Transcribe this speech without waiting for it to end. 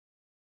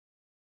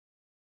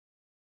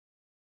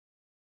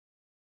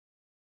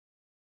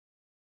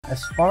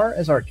As far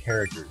as our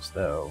characters,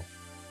 though,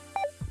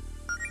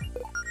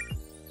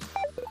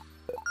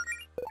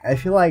 I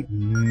feel like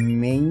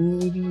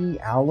maybe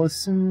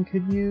Allison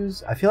could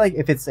use... I feel like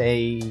if it's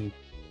a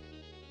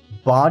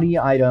body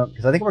item...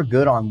 Because I think we're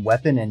good on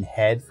weapon and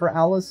head for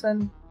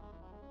Allison.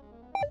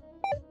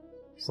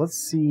 So let's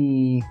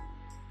see...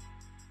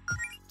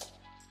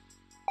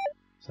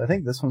 So I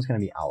think this one's going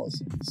to be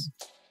Allison's.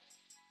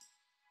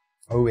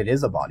 Oh, it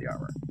is a body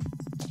armor.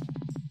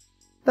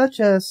 That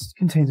chest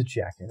contains a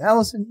jacket.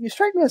 Allison, you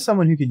strike me as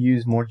someone who could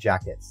use more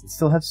jackets that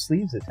still have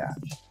sleeves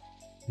attached.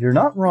 You're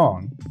not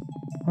wrong.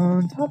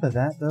 On top of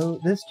that, though,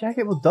 this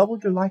jacket will double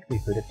your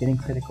likelihood of getting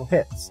critical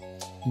hits.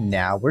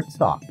 Now we're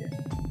talking.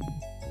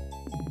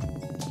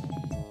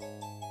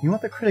 You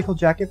want the critical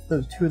jacket for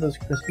those two of those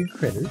crispy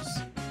critters?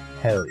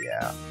 Hell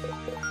yeah.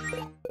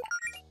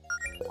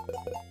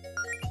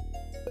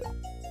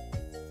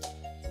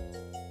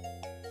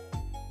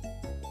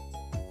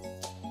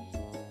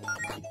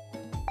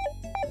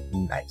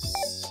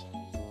 Nice.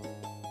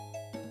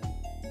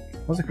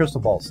 What's the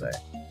crystal ball say?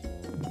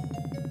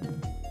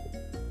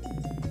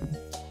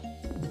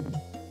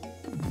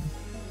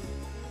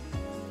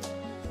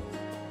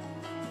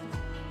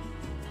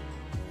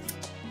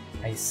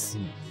 I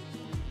see.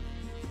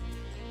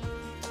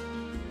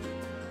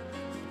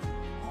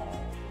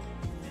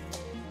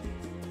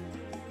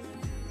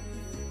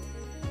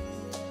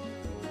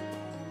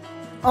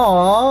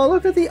 Aw,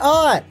 look at the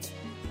art!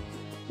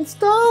 It's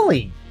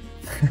Dolly!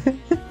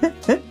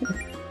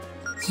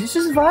 She's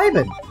just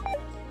vibing.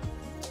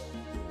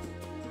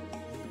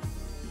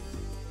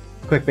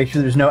 Quick, make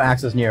sure there's no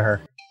access near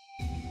her.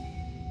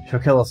 She'll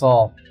kill us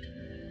all.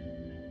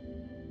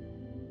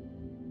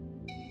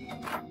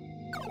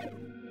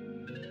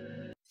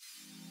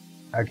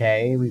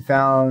 Okay, we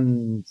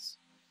found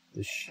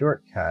the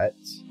shortcut.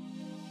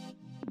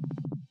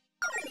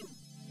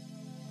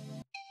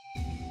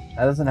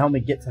 That doesn't help me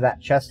get to that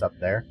chest up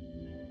there.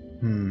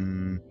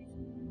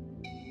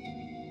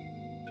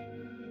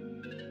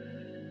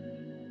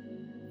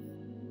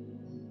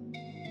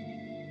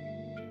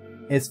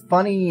 It's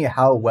funny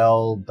how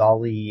well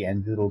Dolly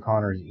and Doodle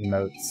Connor's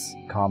emotes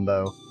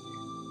combo.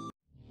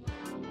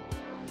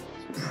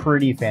 It's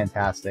pretty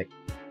fantastic.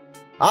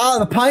 Ah,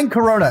 the Pine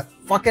Corona!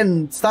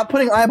 Fucking stop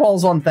putting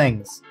eyeballs on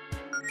things!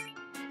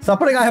 Stop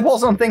putting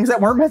eyeballs on things that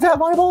weren't meant to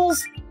have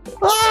eyeballs!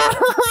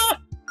 Ah!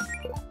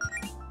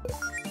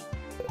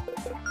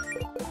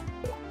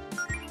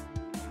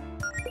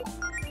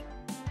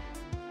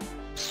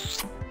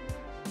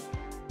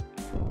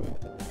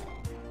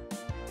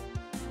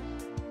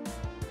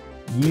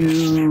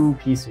 You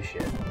piece of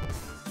shit.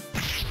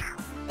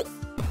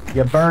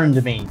 You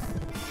burned me.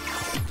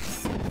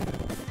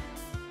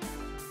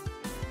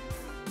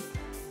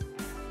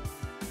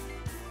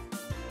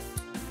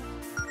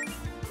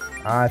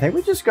 I think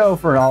we just go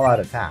for an all-out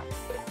attack.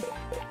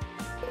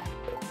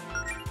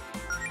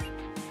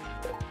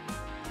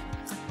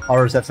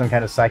 Or is that some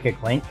kind of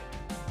psychic link?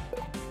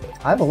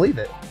 I believe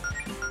it.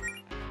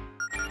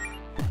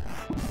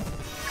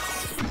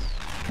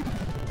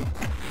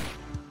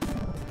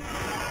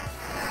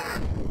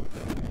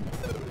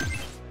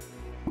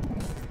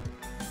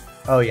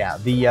 Oh yeah,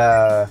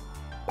 the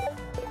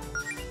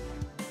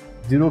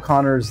Doodle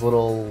Connor's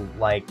little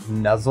like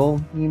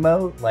nuzzle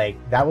emote, like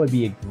that would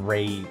be a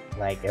great,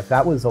 like if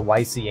that was a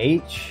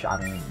YCH,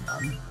 I mean,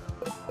 I'm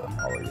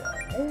already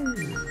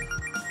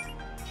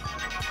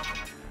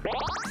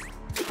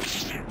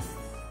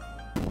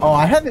Oh,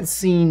 I haven't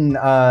seen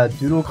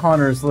Doodle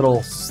Connor's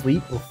little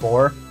sleep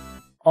before.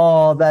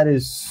 Oh, that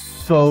is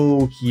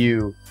so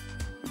cute.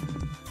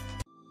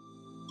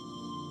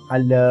 I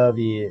love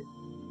it.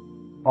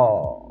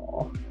 Oh.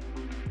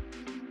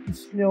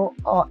 It's little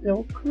art,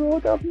 little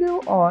curled up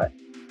little art.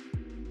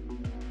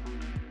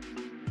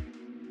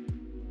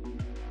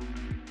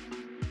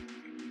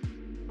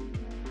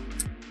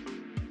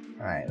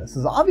 Alright, this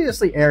is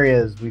obviously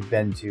areas we've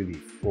been to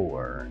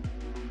before.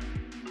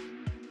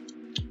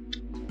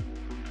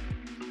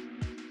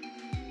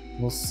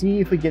 We'll see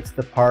if we get to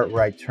the part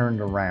where I turned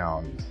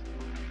around.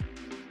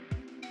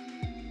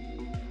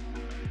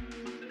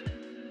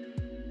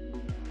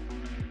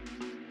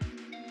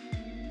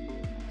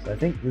 So I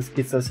think this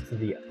gets us to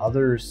the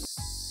other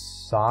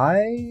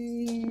side.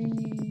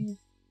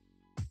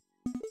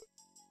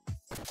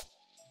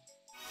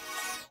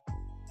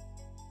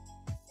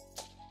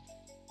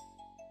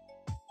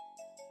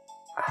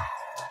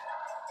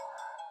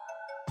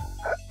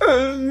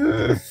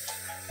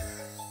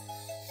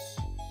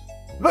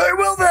 Very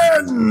well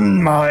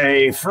then,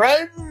 my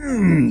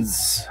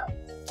friends.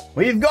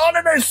 We've gone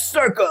in a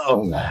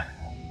circle,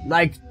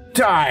 like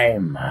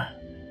time.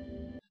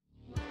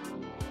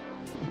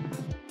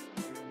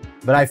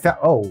 But I found,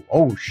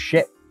 oh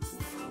shit.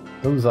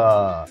 Those,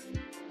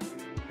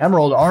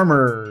 Emerald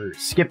Armor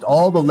skipped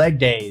all the leg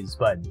days,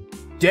 but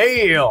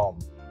damn.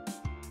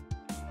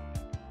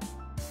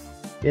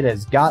 It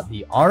has got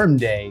the arm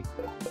day.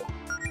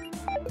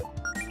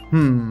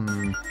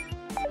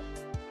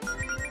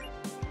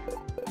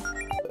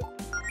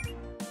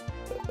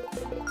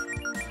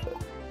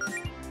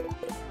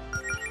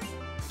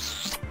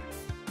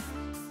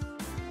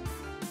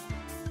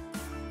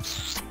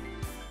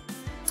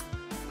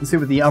 Let's see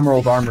what the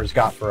Emerald Armor's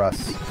got for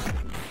us.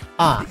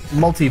 Ah,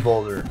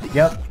 multi-boulder.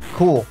 Yep,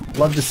 cool.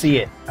 Love to see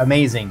it.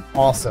 Amazing.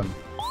 Awesome.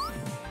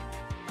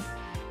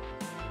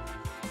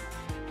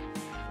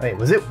 Wait,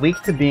 was it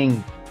weak to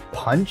being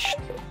punched?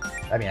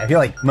 I mean, I feel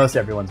like most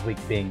everyone's weak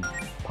to being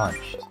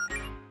punched.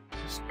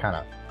 It's kind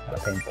of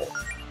painful.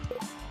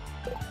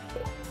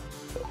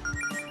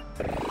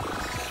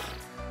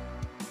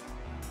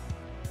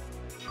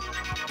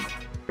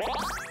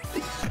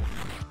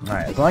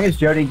 Alright, as long as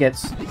Jody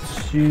gets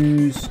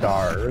 2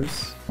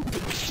 stars,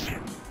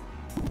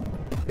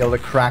 be able to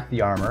crack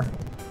the armor.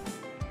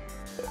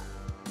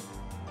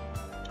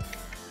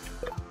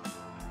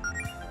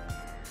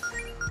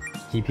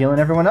 Keep healing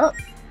everyone up.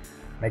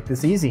 Make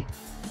this easy.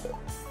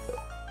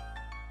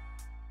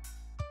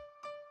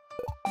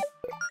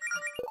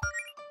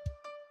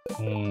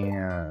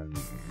 And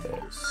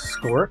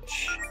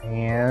Scorch,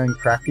 and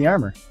crack the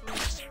armor.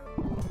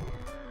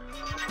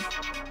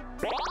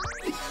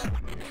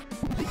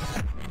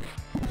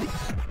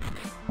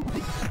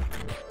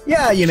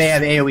 Yeah, you may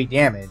have AoE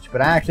damage,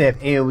 but I actually have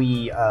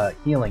AoE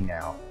healing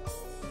now.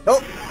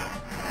 Oh!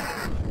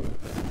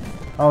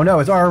 Oh no,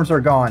 his arms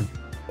are gone.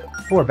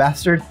 Poor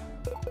bastard.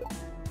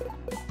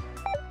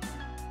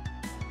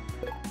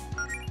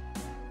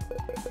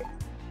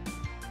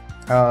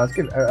 Let's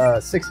give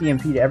 60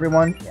 MP to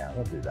everyone. Yeah,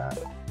 we'll do that.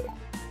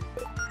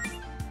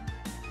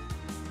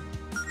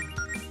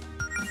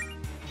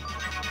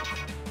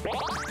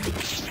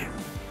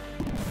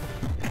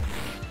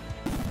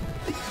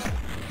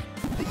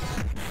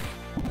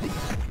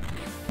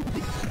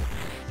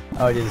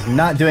 Oh, it is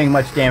not doing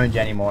much damage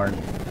anymore.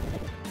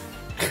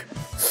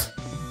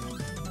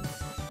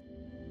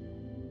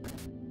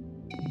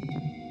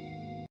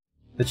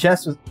 The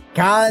chest was...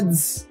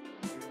 Gods!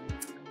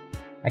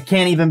 I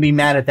can't even be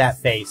mad at that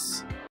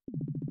face.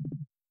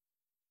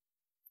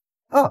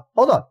 Oh,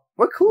 hold on.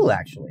 We're cool,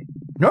 actually.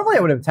 Normally I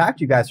would have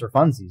attacked you guys for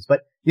funsies,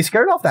 but you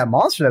scared off that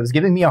monster that was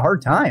giving me a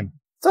hard time.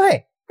 So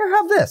hey, here,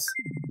 have this.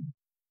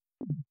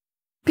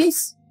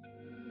 Peace.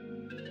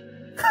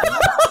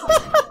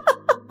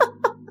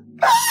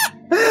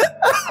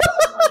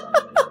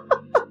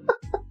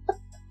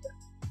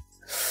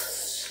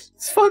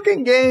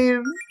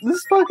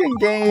 This fucking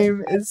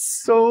game is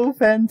so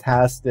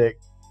fantastic.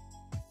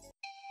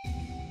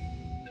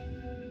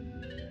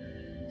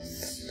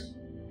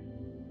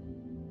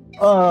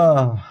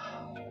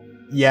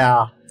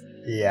 Yeah.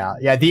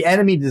 The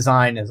enemy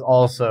design is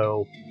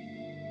also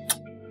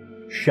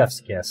chef's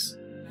kiss.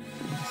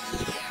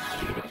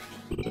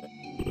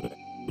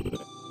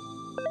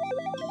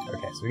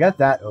 Okay, so we got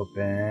that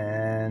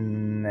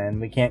open, and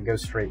we can't go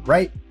straight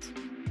right,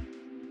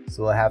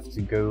 so we'll have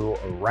to go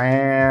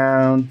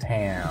around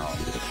town.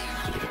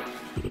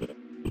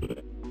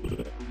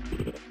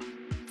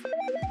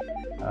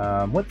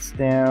 What's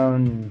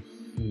down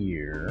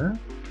here?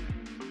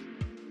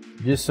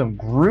 Just some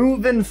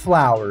groovin'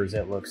 flowers,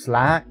 it looks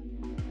like.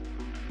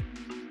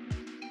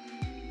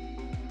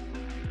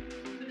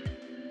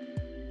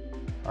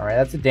 Alright,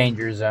 that's a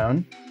danger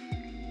zone.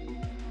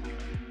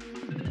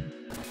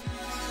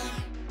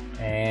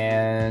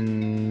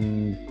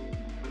 And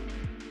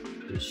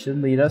this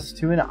should lead us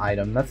to an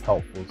item that's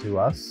helpful to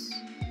us.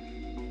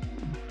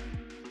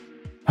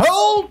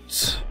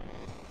 Halt!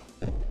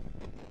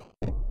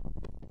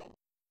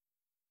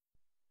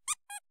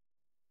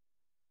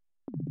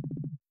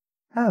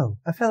 Oh,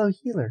 a fellow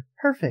healer.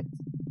 Perfect.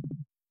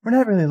 We're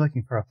not really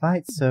looking for a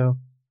fight, so...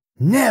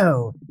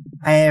 No!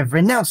 I have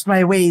renounced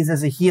my ways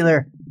as a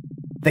healer.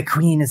 The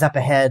queen is up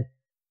ahead,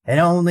 and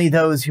only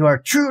those who are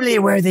truly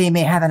worthy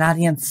may have an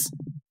audience.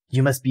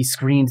 You must be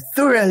screened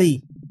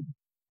thoroughly,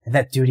 and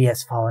that duty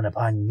has fallen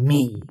upon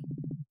me.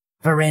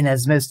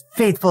 Verena's most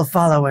faithful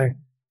follower,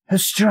 her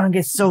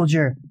strongest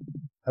soldier.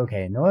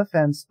 Okay, no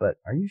offense, but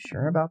are you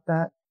sure about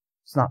that?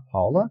 It's not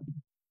Paula?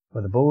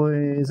 Or the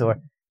boys,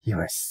 or... You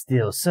are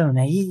still so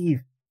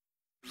naive.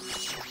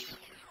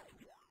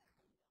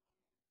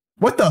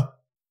 What the?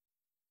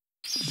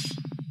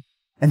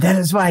 And that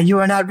is why you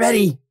are not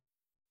ready.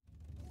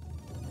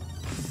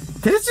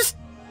 Did it just...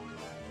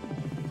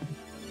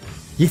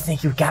 You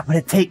think you've got what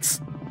it takes?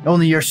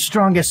 Only your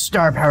strongest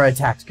star power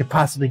attacks could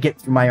possibly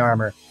get through my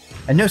armor.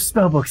 And no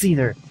spellbooks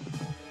either.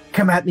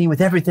 Come at me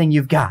with everything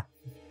you've got.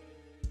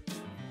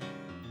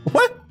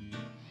 What?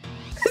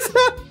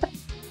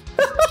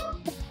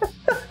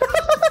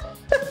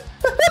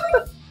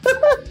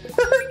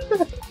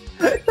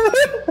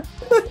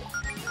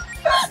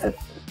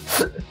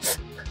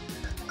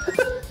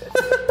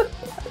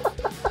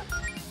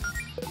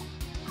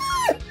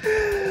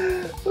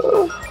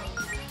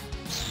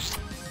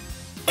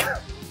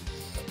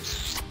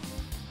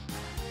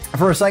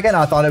 For a second,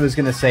 I thought it was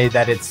going to say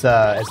that it's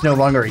no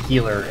longer a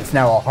healer, it's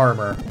now a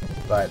harmer.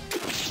 But,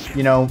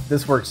 you know,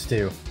 this works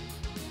too.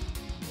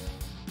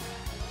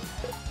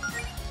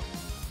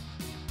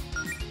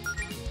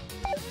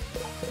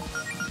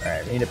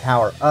 Alright, we need to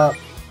power up.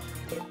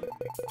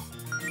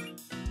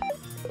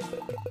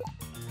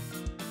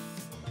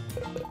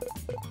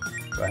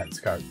 Go ahead,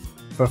 Scarf.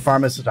 For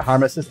pharmacist to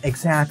pharmacist?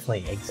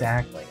 Exactly.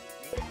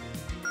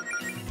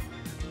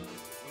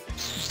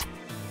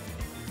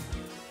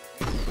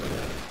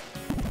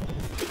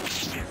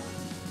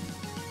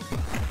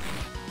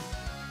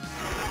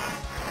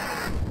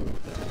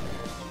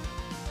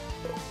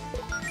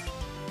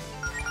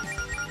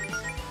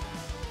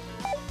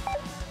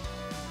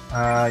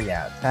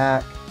 Yeah,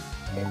 attack.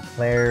 And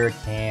Claire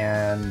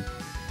can...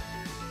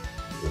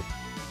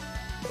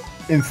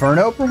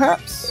 Inferno,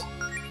 perhaps?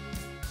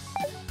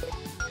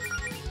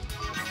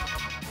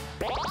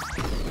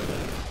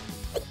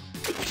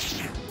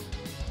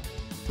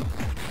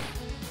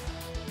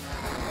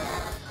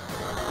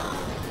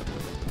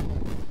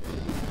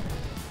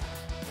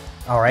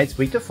 Alright, it's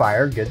weak to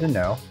fire. Good to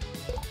know.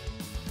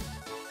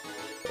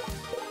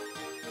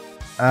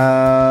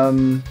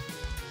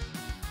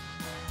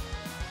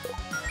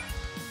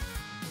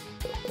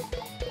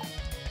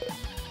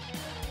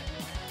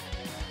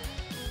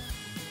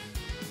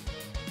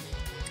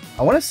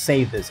 I want to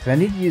save this, because I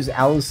need to use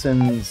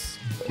Allison's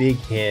big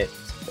hit.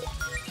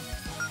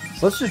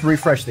 So let's just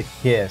refresh the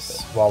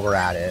kiss while we're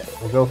at it.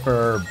 We'll go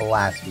for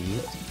Blast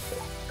Beat.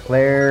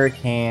 Claire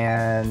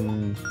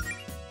can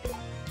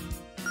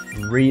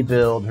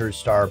rebuild her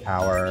star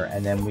power,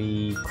 and then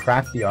we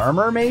crack the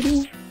armor,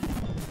 maybe?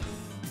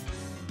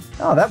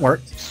 Oh, that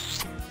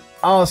worked.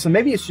 Oh, so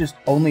maybe it's just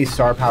only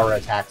star power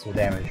attacks will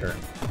damage her.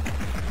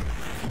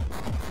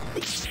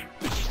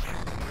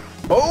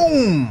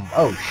 Boom!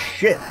 Oh,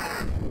 shit.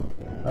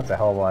 That's a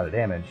hell of a lot of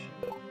damage.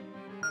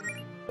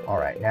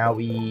 Alright, now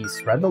we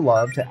spread the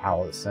love to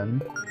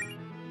Allison.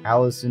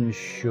 Allison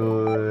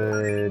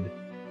should...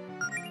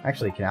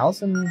 Actually, can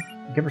Allison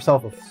give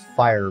herself a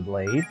fire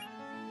blade?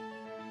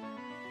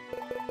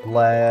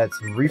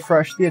 Let's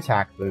refresh the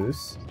attack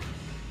boost.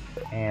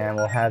 And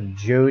we'll have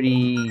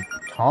Jody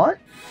taunt?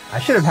 I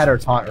should have had her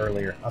taunt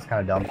earlier. That's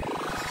kind of dumb.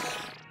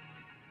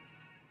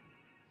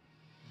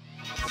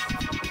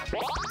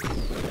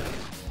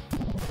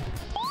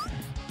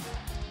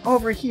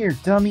 Over here,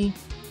 dummy.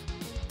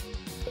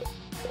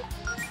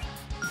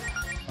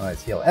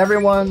 Let's heal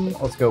everyone.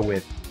 Let's go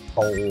with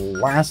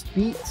Blast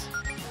Beat.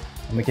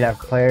 And we can have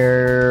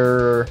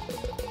Claire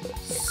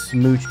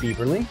smooch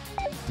Beaverly.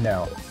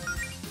 No.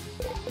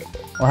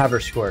 We'll have her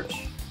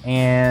Scorch.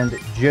 And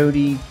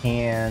Jody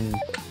can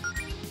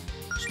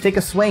just take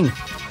a swing.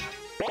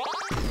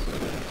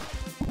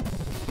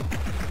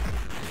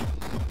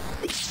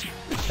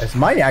 This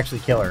might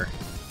actually kill her.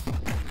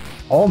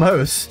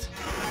 Almost.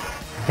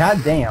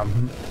 God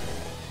damn.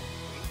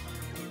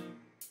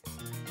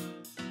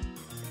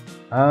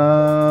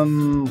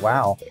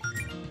 Wow.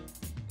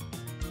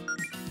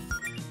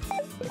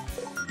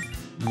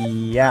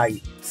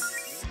 Yikes.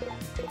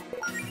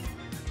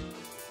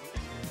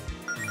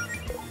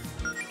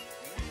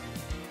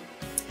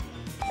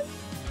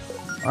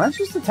 Well, let's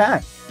just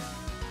attack.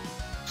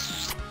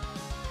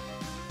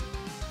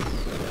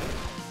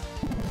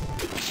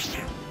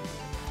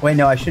 Wait,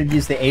 no, I should have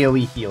used the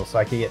AoE heal so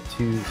I could get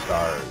 2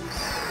 stars.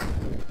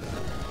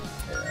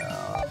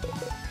 Yeah.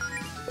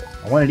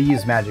 I wanted to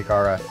use Magic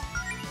Aura.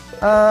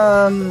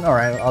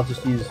 Alright, I'll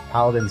just use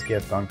Paladin's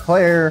Gift on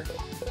Claire.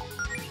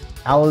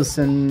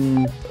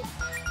 Allison,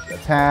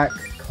 attack.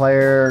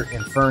 Claire,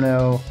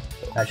 Inferno.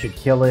 That should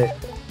kill it.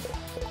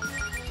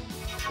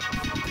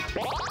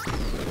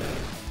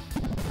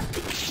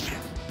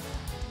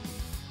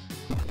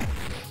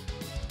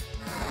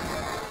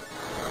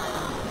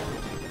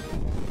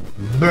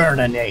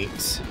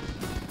 Burninate.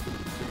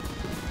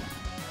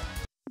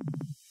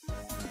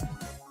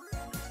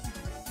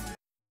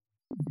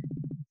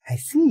 I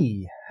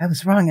see. I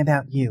was wrong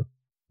about you.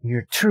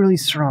 You're truly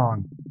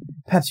strong.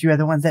 Perhaps you are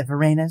the ones that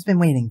Verena has been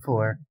waiting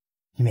for.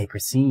 You may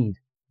proceed.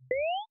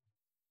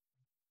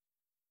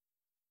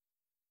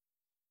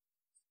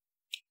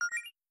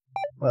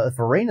 Well, if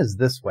Verena's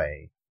this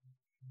way,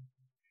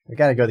 we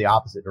gotta go the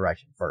opposite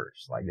direction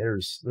first. Like,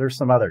 there's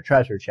some other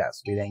treasure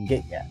chests we didn't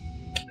get yet.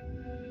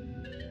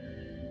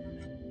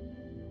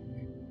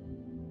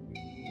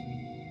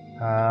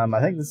 I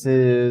think this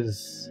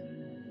is...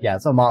 Yeah,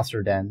 it's a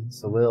monster den,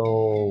 so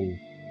we'll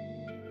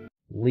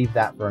leave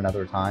that for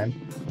another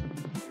time.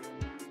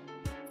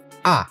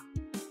 Ah!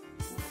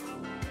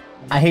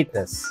 I hate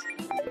this.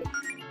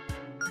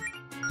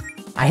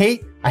 I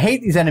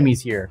hate these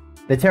enemies here.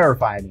 They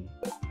terrify me.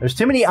 There's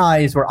too many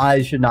eyes where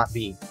eyes should not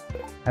be.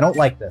 I don't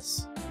like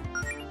this.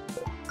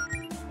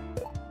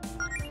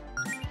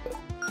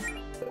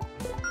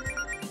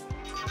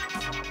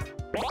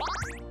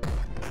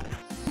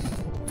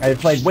 I've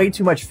played way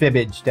too much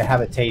Fibbage to have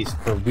a taste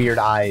for weird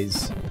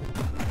eyes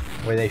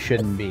where they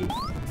shouldn't be.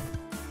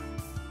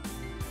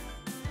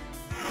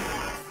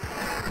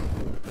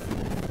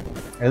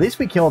 At least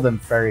we killed them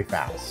very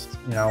fast.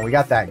 You know, we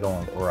got that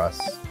going for us.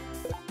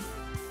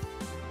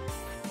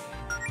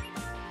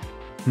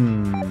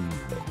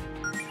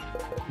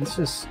 Let's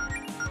just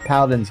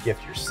Paladin's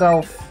Gift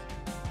yourself.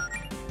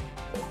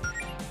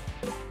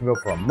 We'll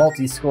go for a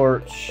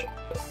multi-scorch.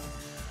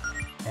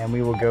 And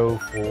we will go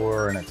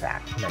for an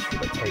attack. Make sure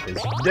the tape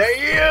is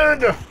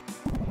dead!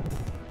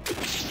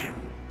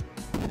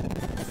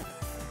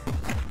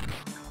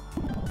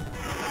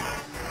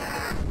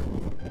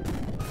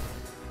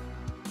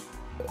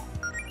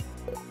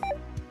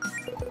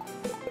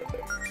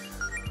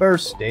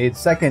 First aid,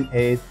 second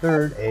aid,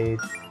 third aid.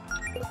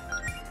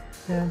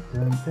 Dun,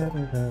 dun, dun,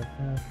 dun,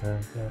 dun, dun,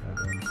 dun,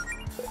 dun.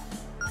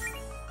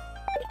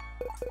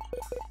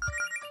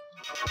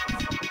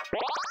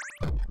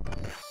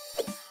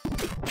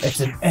 It's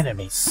an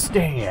enemy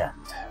stand.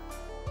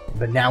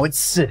 But now it's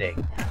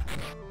sitting.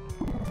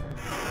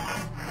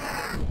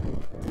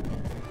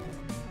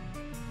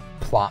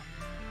 Plop.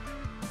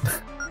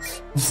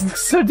 This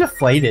looks so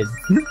deflated.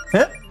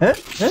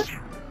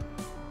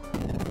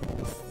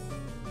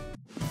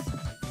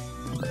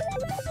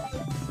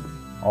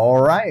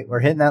 Alright, we're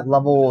hitting that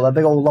level, that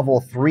big old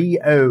level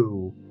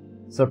 3-0.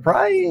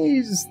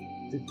 Surprised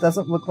it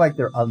doesn't look like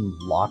they're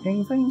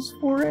unlocking things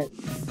for it.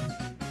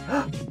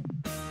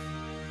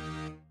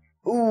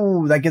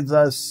 Ooh, that gives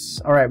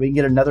us... Alright, we can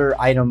get another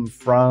item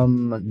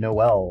from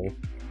Noel.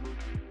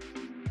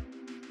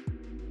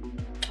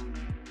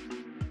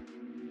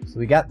 So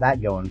we got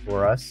that going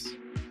for us.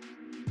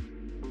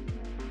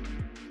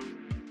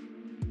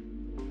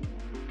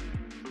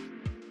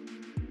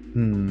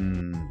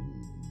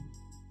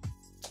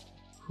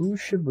 Who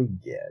should we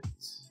get?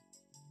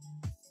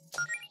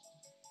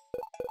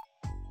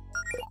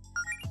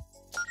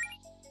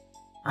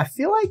 I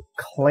feel like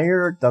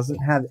Claire doesn't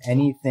have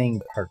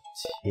anything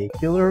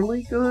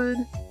particularly good.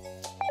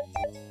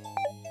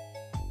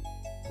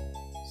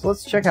 So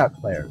let's check out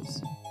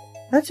Claire's.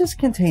 That just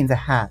contains a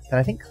hat that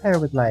I think Claire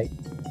would like.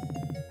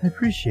 I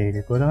appreciate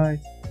it, but I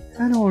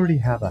already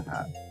have a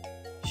hat.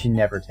 She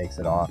never takes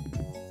it off.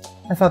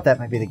 I thought that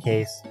might be the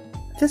case.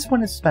 But this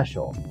one is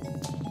special.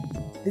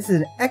 This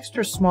is an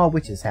extra small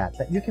witch's hat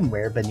that you can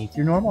wear beneath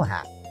your normal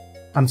hat.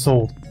 I'm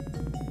sold.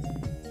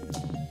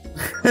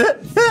 This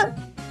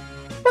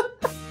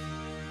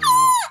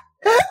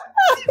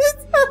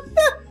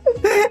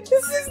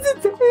is the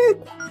day.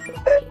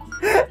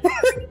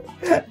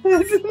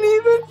 This isn't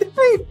even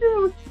day.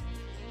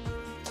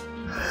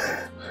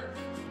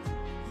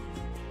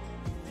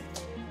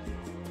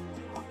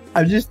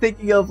 I'm just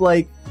thinking of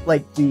like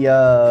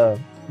the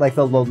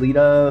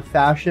Lolita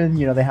fashion,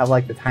 you know, they have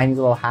like the tiny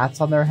little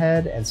hats on their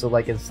head, and so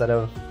like instead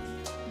of,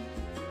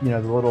 you know,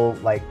 the little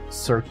like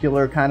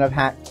circular kind of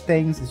hat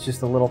things, it's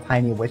just a little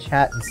tiny witch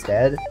hat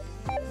instead.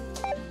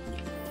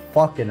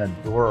 Fucking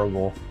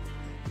adorable.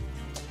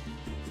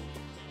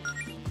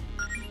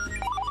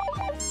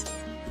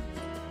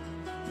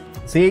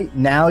 See,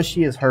 now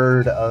she has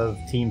heard of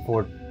Team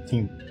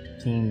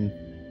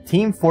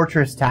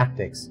Fortress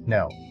Tactics.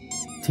 No,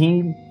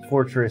 Team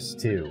Fortress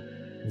 2.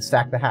 And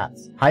stack the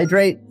hats.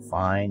 Hydrate?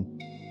 Fine.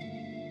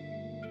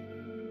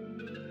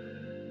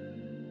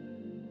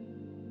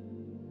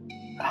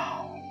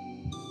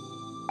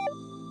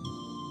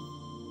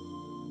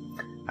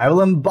 I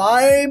will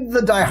imbibe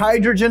the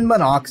dihydrogen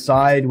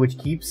monoxide, which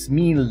keeps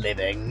me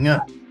living.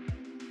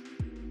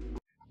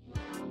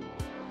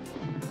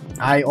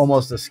 I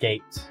almost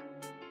escaped.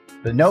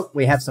 But nope,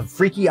 we have some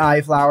freaky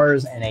eye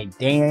flowers and a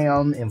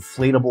damn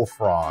inflatable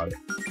frog.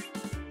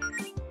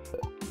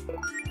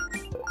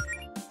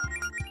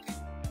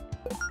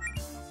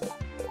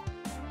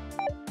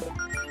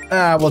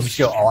 We'll just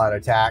go all-out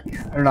attack.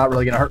 They're not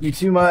really gonna hurt me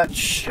too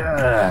much.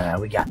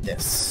 We got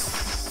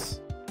this.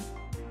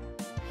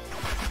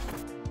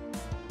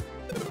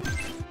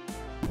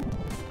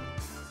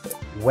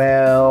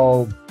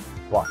 Well,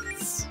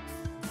 butts.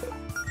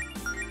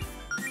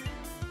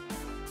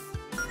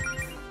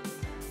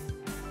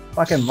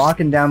 Fucking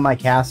locking down my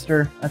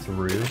caster? That's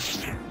rude.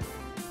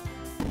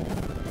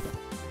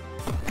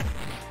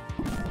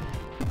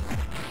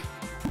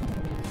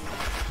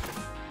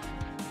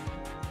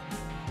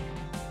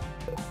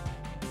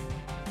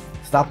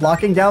 Stop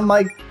locking down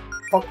my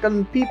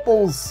fucking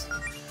peoples.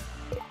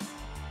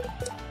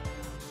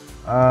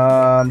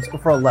 Let's go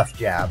for a left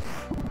jab.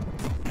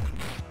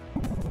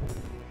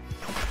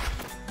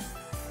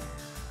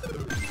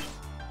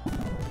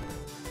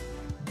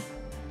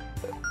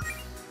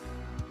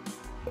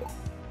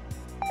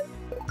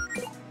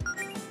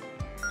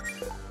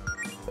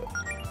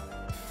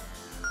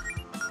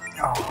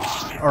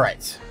 Oh,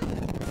 alright.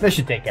 This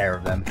should take care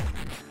of them.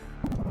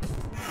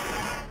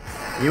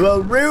 You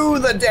will rue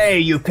the day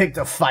you picked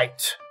a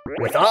fight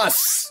with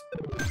us!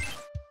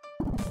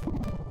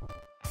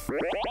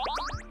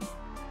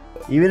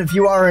 Even if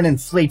you are an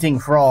inflating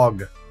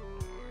frog.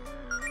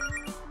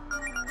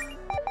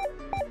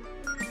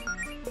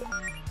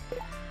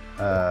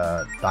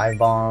 Dive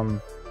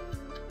bomb.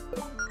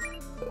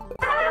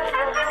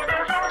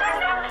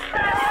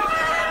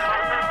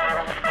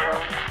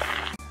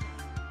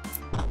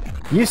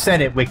 You said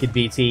it, Wicked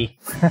BT.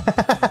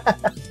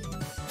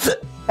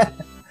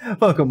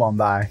 Pokemon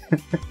bye.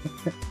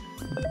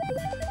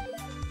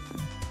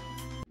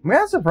 I'm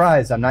kind of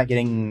surprised I'm not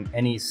getting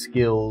any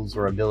skills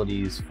or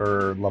abilities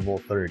for level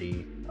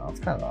 30. Oh,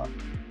 it's kind of odd.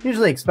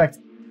 Usually expect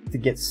to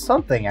get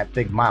something at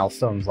big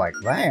milestones like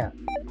that.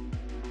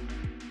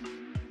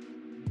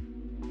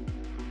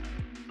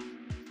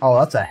 Oh,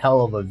 that's a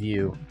hell of a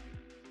view.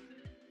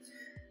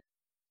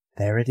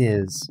 There it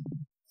is.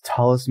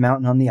 Tallest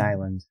mountain on the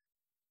island.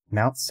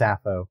 Mount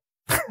Sappho.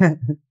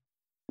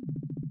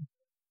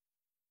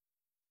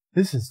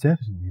 This is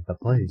definitely the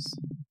place.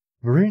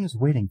 Varun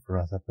waiting for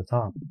us at the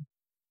top.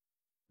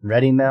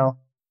 Ready, Mel?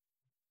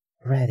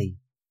 Ready.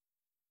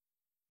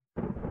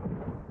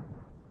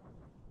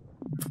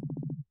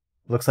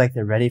 Looks like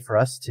they're ready for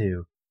us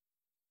too.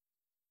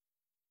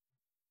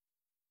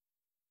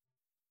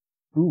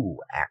 Ooh,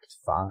 Act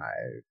 5.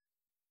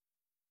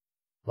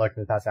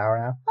 Lucky with that hour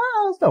now?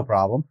 Oh, it's no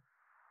problem.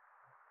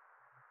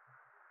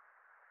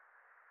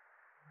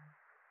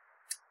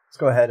 Let's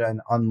go ahead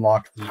and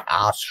unlock the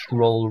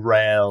Astral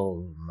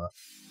Realm.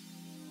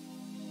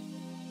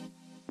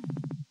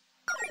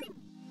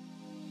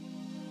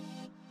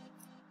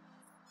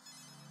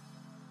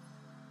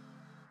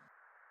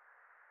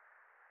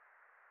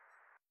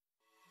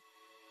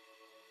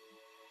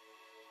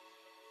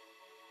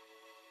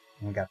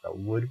 We got the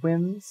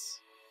woodwinds.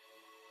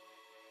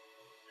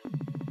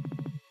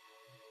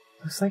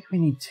 Looks like we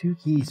need 2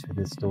 keys for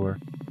this door.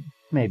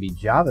 Maybe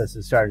Javis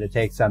has started to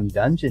take some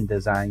dungeon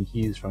design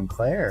cues from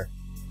Claire.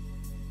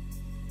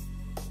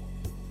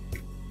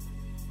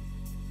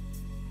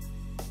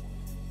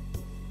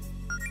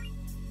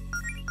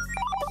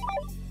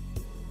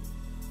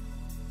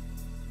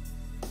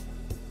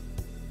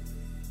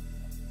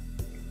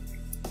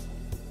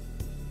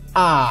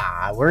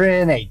 Ah, we're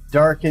in a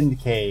darkened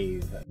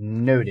cave.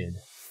 Noted.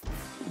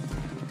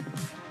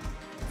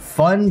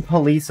 Fun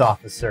police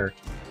officer.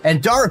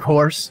 And Dark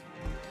Horse.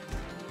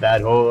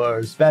 Bad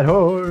horse, bad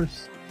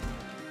horse.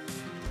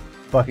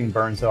 Fucking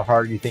burn so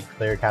hard you think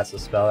Claire casts a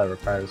spell that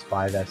requires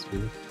 5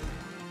 SP.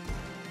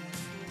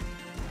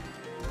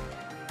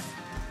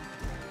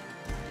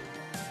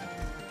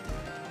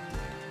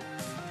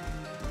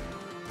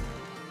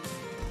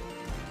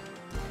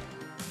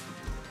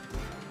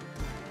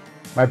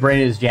 My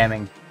brain is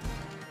jamming.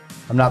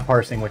 I'm not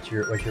parsing what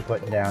you're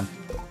putting down.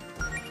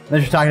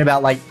 Unless you're talking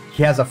about like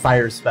he has a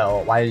fire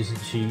spell. Why isn't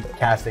she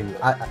casting?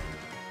 I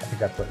think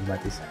that's what you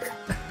might be saying.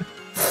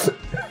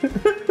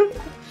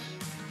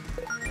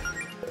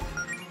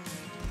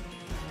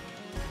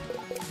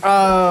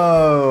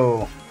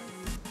 Oh.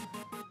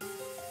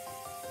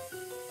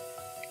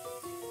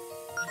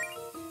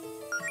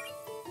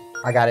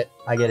 I got it.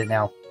 I get it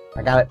now.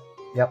 I got it.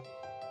 Yep.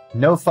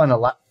 No fun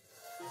allowed.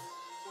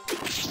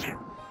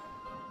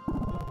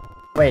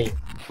 Wait,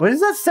 what is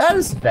that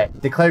status effect?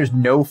 Declares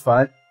no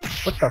fun?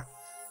 What the?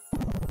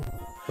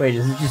 Wait,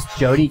 is it just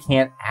Jody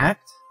can't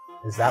act?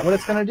 Is that what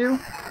it's gonna do?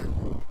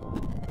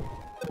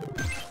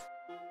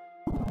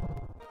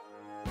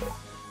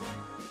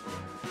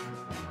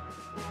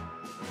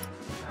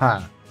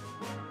 Huh.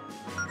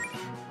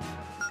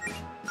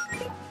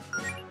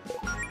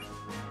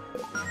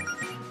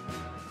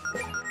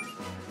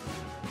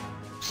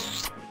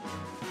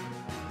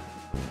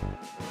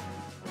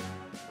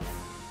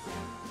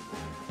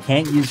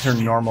 Can't use her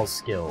normal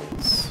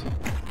skills.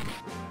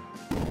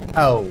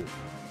 Oh.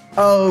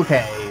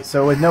 Okay,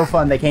 so with no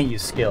fun, they can't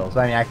use skills.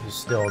 I mean, I can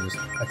still just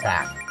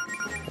attack.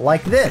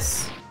 Like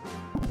this!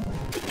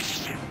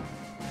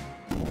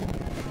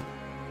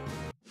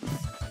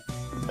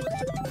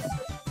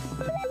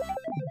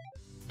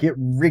 Get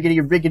riggedy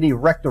riggedy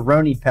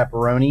rectoroni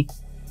pepperoni.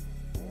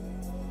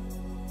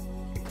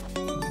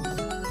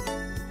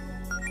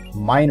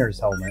 Miner's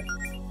helmet.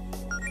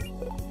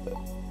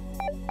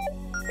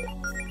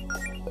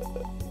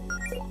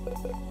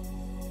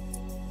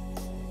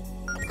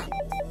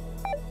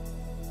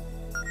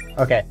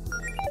 Okay.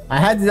 I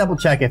had to double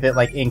check if it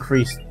like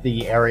increased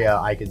the area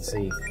I could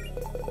see.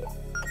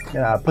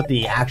 Put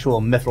the actual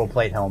mithril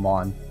plate helm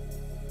on.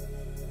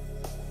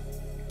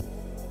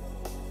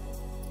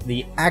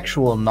 The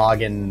actual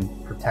noggin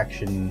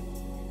protection.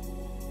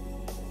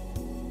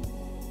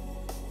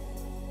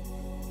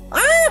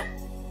 Ah!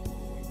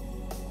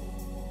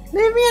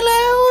 Leave me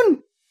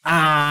alone!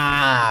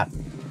 Ah!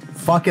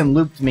 Fucking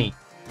looped me.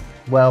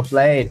 Well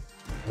played.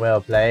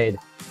 Well played.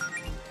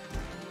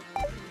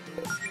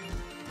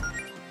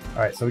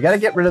 Alright, so we gotta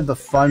get rid of the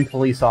fun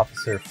police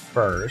officer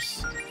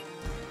first.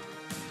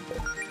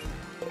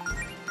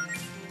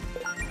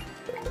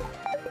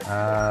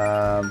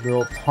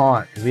 We'll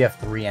taunt, because we have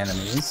 3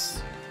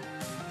 enemies.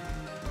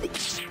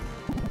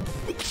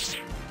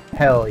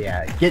 Hell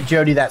yeah. Get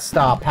Jody that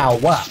star power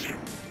up.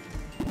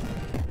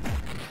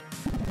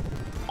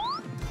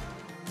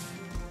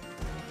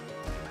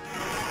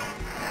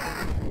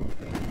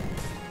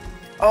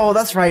 Oh,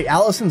 that's right.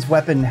 Allison's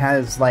weapon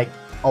has, like,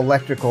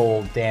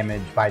 electrical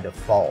damage by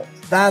default.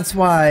 That's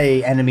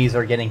why enemies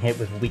are getting hit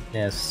with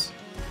weakness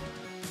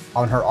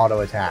on her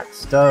auto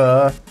attacks.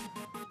 Duh.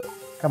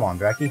 Come on,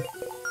 Dreki.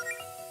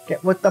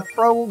 Get with the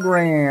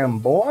program,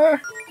 boy.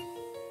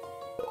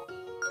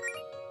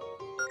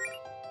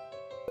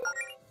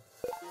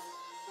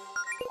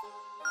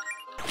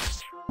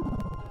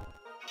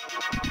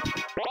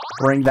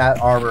 Bring that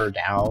armor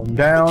down,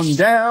 down,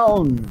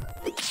 down.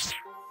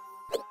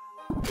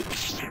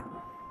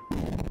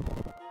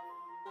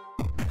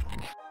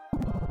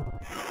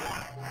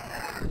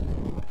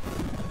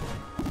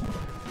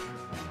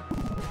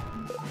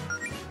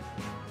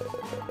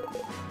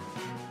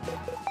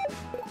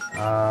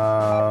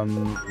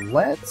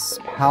 Let's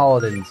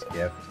Paladin's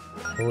Gift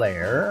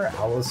Claire.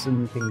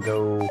 Allison can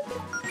go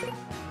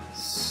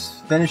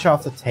finish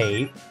off the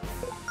tape.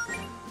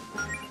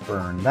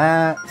 Burn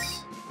that.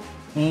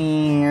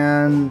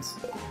 And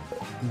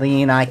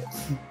then I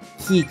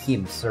kick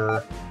him,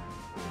 sir.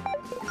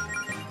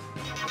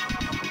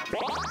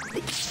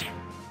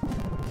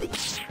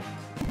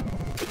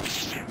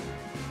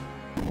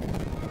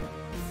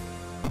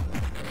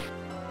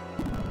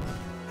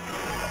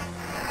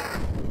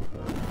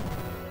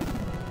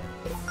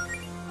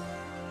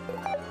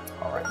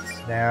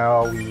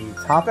 Now we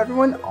top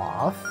everyone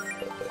off.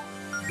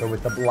 Go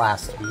with the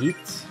blast beat.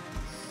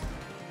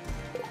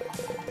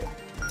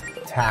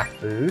 Attack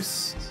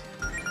boost.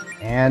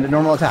 And a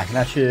normal attack. And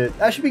that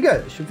should be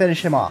good. It should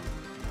finish him off.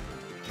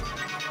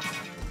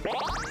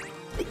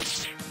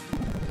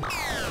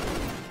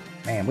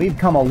 Man, we've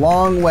come a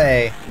long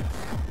way.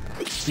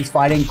 He's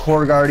fighting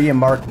Core Guardian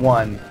Mark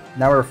 1.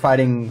 Now we're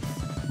fighting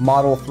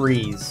Model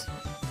 3s.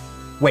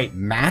 Wait,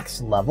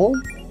 max level?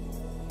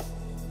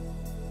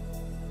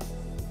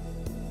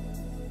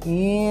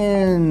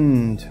 Interesting.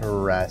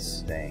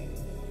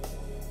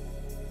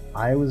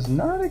 I was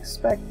not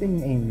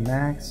expecting a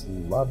max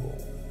level.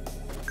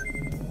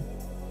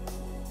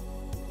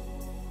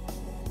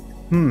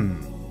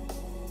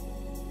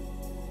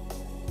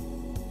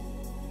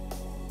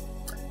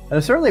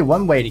 There's certainly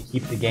one way to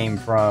keep the game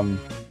from...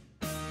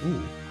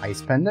 Ooh,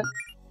 Ice Pendant?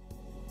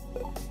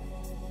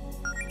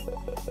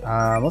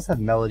 Let's have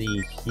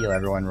Melody heal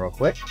everyone real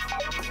quick.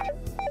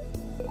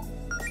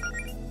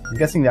 I'm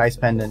guessing the Ice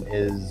Pendant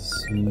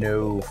is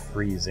no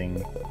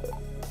freezing.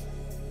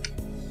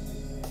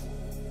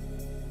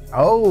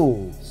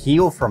 Oh,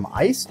 heal from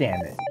ice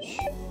damage.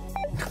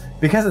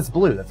 Because it's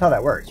blue, that's how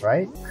that works,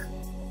 right?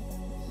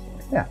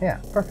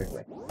 Yeah,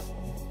 perfectly.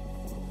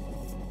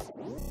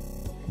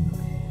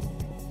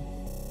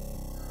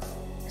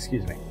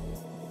 Excuse me.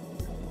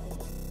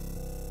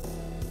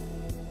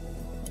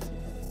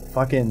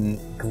 Fucking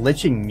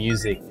glitching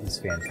music is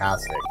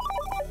fantastic.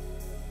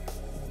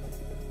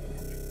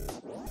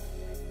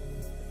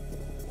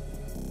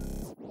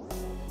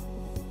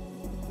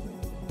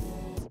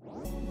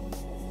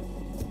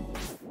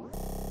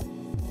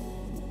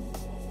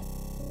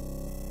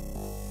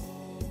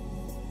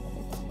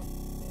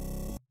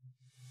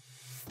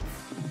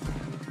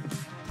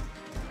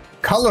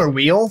 Color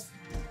wheel?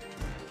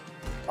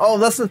 Oh,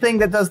 that's the thing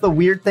that does the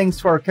weird things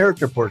to our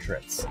character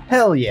portraits.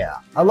 Hell yeah,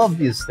 I love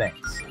these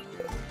things.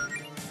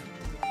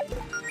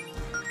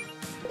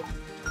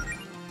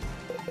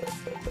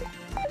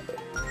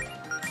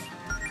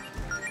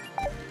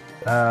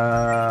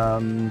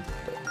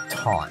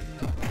 Taunt.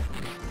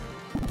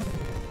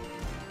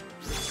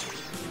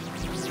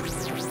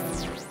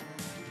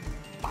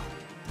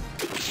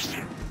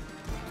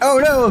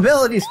 Oh no,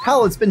 ability's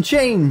palette's been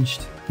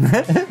changed!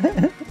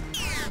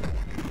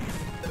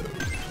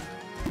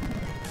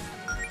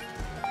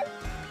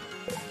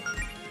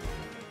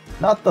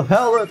 Not the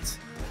palette!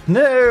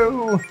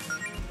 No!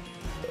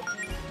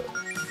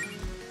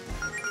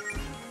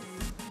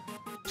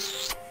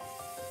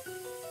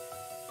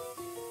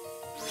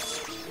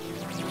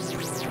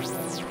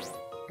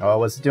 Oh,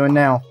 what's it doing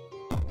now?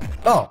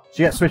 Oh,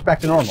 she got switched back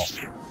to normal.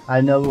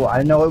 I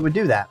know it would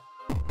do that.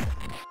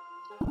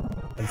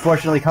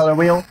 Unfortunately, Color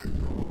Wheel,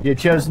 you've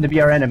chosen to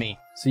be our enemy,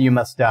 so you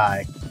must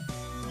die.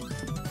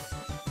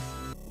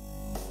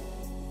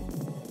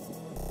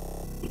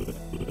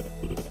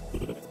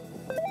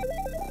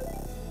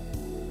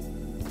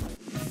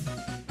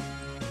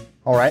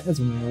 Alright, that's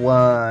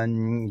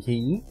one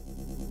key.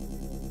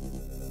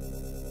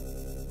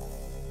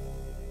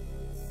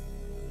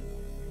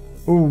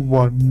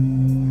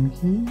 One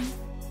key.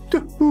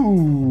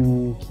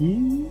 Two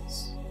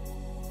keys.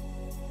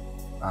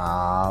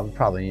 We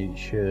probably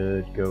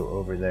should go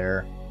over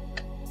there.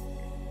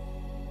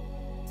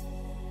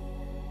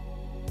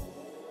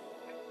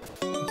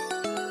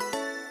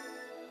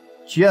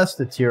 Just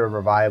a tier of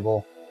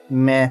revival.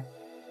 Meh.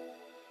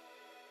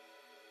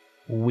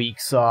 Weak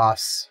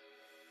sauce.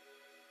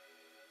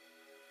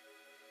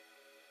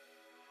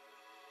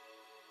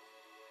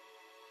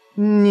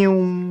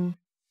 Noom.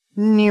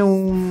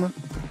 Noom.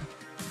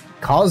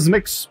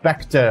 Cosmic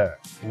Spectre.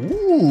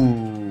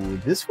 Ooh,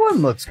 this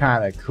one looks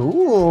kind of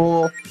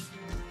cool.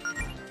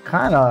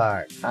 Kind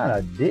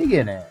of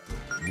digging it.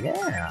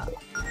 Yeah.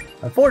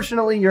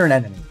 Unfortunately, you're an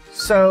enemy,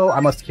 so I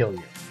must kill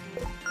you.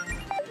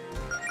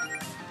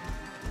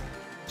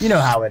 You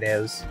know how it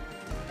is.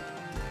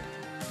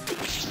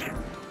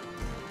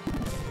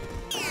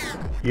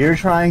 You're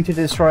trying to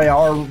destroy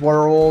our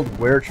world,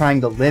 we're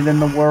trying to live in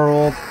the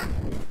world.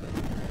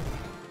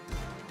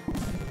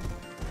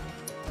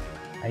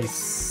 I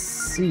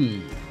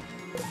see.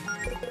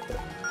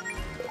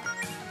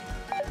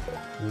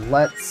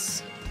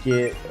 Let's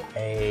get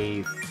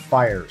a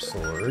fire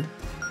sword.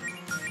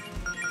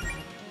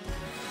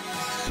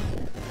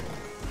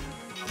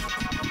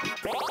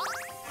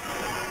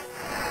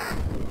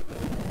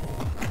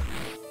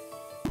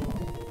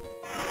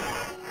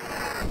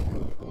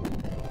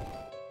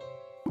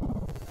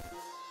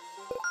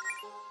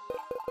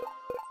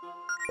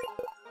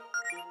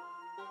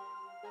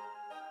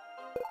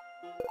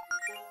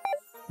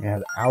 We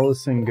have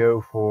Allison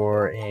go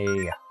for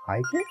a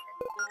high kick.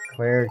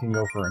 Claire can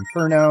go for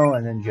Inferno,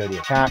 and then Jody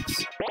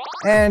attacks.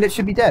 And it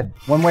should be dead,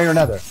 one way or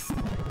another.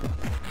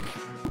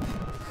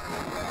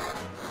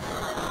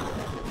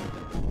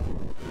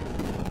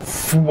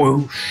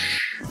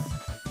 Swoosh!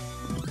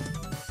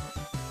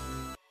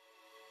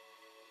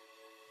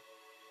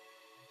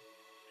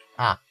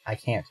 Ah, I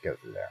can't go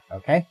through there.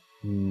 Okay?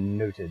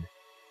 Noted.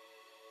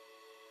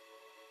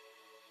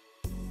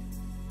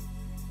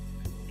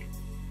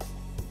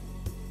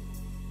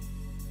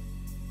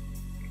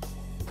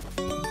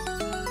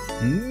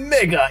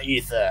 Mega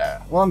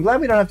Ether! Well, I'm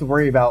glad we don't have to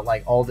worry about,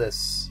 like, all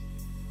this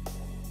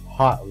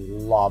hot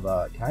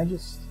lava. Can I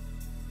just...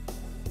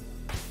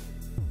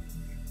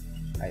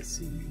 I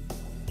see you.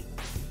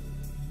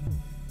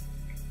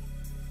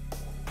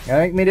 Gonna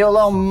make me do a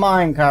little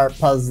minecart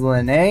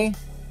puzzling, eh?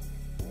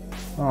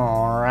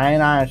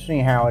 Alright, I see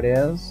how it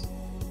is.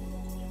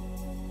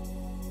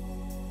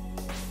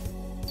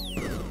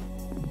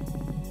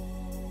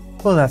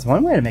 Well, that's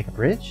one way to make a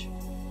bridge.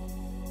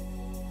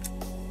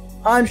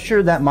 I'm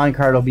sure that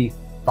minecart will be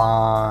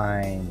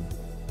fine.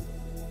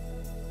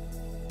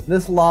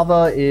 This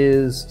lava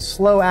is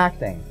slow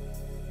acting,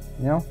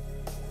 you know?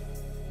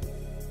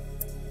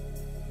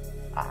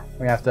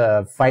 We have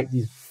to fight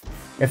these.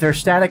 If they're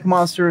static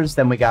monsters,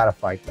 then we gotta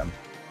fight them.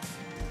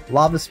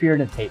 Lava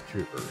Spirit and Tape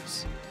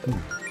Troopers.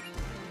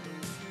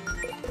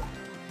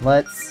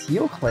 Let's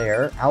heal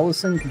Claire.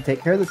 Allison can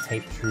take care of the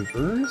Tape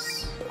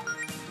Troopers.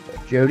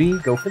 Jody,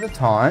 go for the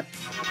taunt.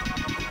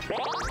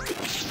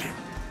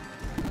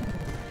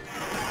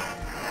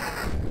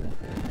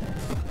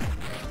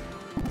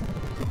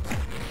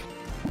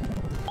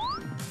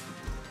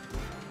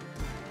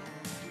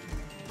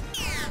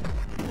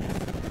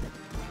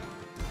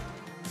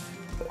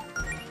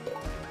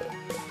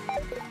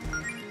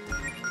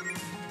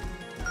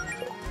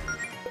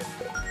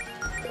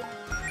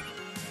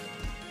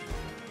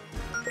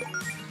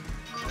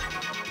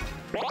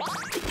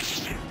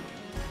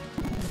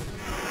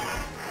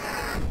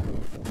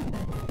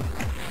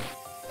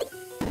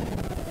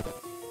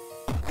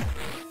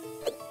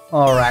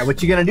 Alright,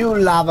 what you gonna do,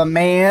 Lava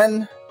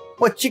Man?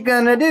 What you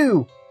gonna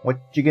do? What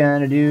you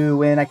gonna do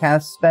when I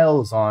cast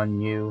spells on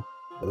you?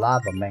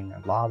 Lava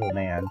Man, Lava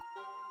Man.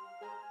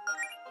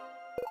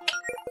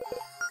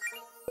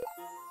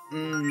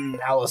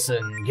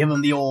 Allison, give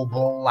him the old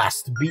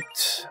blast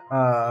beat.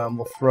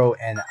 We'll throw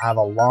an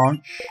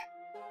avalanche.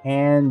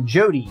 And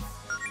Jody,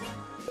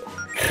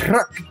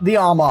 crack the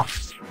armor.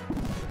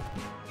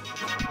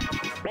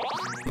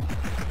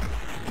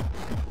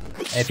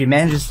 If he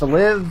manages to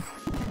live...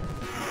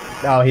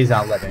 Oh, he's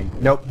not living.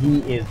 Nope, he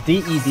is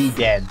DED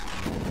dead.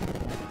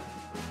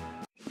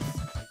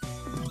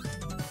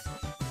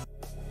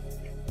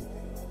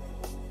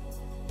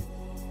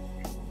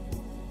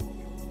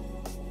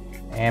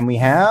 And we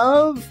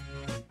have...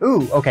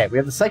 Ooh, okay, we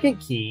have the second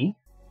key.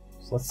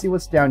 So let's see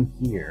what's down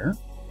here.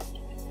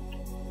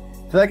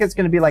 I feel like it's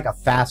going to be like a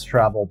fast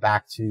travel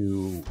back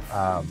to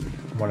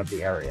one of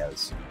the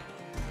areas.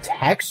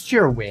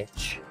 Texture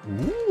Witch.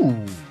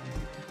 Ooh.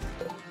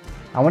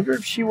 I wonder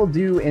if she will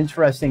do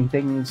interesting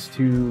things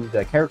to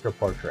the character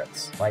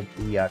portraits, like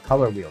the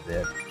color wheel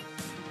did.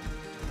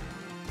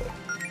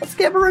 Let's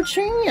give her a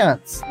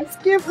chance! Let's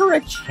give her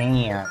a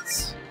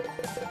chance!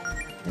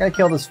 I gotta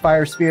kill this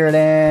fire spirit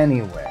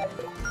anyway.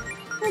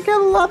 I gotta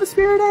kill the lava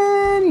spirit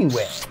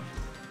anyway.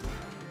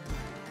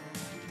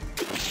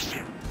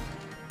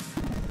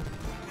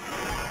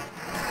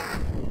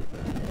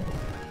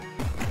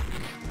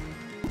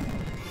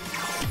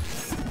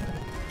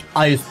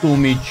 I still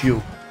meet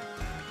you.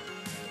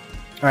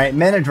 Alright,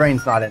 Mana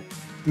Drain's not it.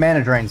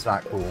 Mana Drain's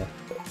not cool.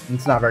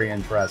 It's not very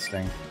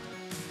interesting.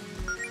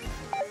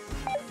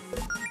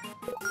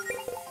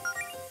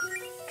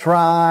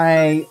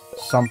 Try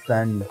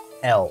something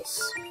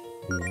else.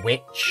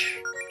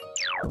 Witch.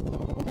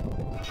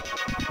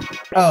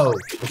 Oh,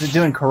 is it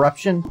doing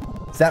corruption?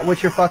 Is that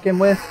what you're fucking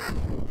with?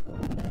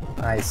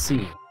 I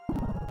see.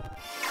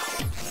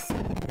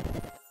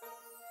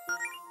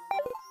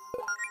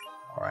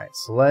 Alright,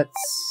 so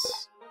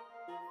let's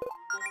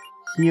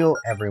heal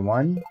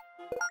everyone.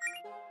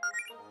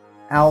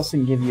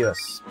 Allison, give you a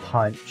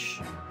punch.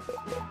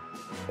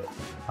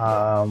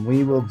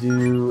 We will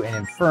do an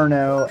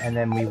Inferno, and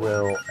then we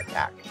will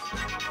attack.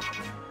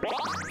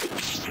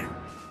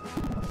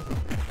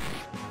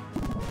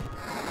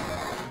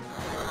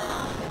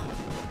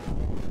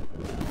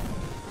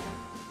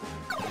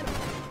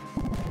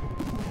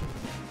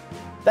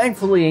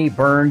 Thankfully,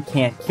 burn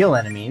can't kill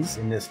enemies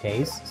in this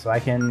case, so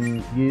I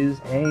can use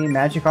a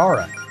magic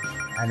aura.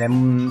 And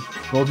then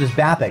we'll just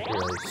bap it,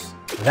 really.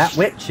 That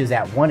witch is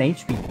at 1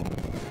 HP.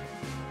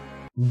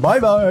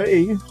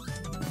 Bye-bye!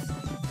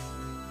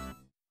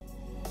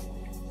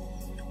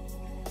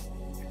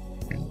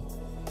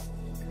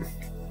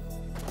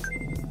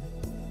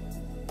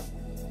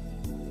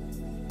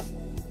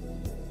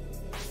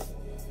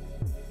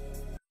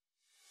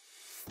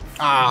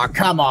 Ah,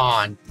 come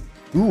on!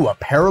 Ooh, a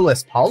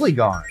perilous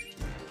polygon.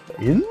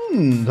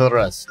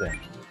 Interesting.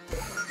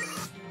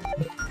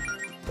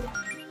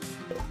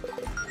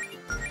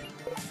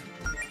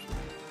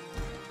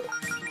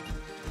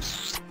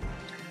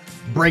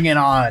 Bring it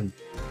on,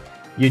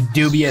 you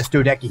dubious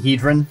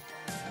dodecahedron.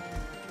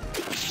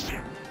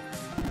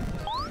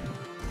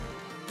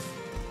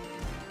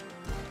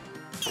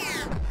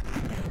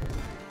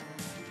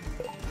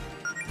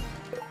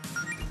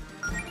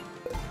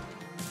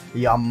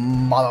 Your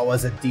mother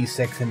was a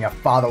D6 and your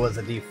father was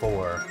a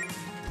D4.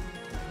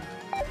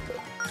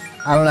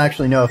 I don't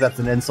actually know if that's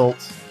an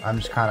insult. I'm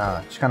just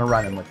kind of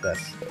running with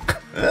this.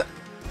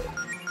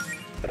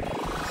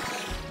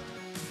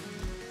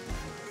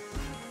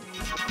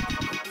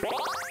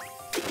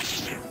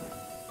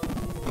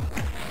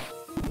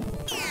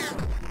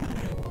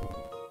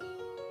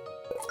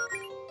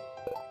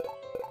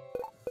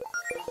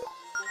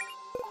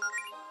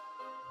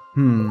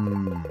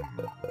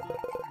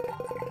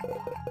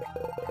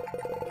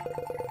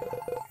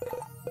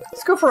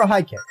 Let's go for a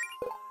high kick.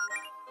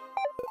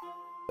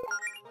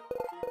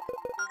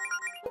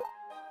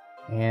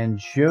 And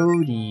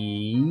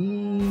Jody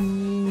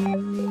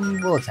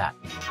will attack.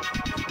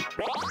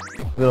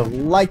 We'd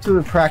like to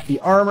have cracked the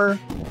armor.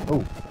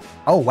 Oh.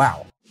 Oh,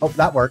 wow. Oh,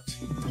 that worked.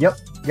 Yep,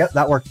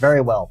 that worked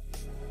very well.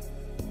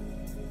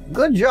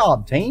 Good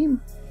job,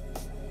 team.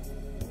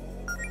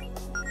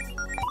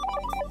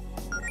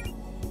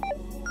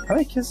 How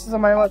many kisses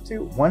am I up to?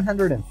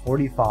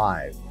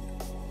 145.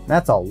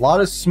 That's a lot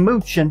of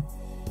smooching.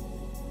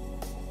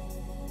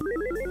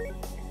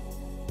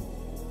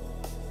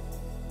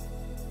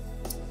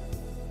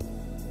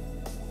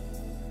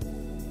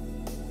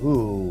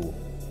 Ooh.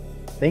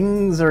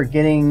 Things are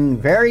getting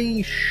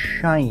very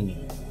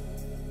shiny.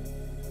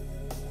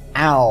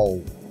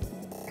 Ow.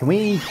 Can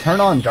we turn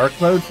on dark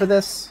mode for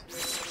this?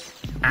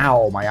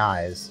 Ow, my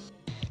eyes.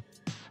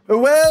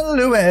 Well,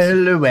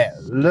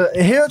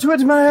 here to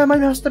admire my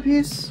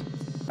masterpiece.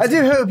 I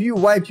do hope you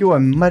wipe your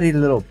muddy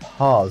little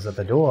paws at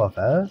the door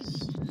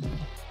first.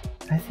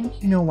 I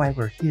think you know why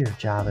we're here,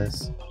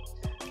 Javis.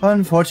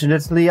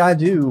 Unfortunately, I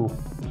do.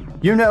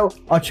 You know,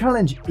 our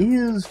challenge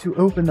is to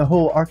open the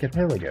whole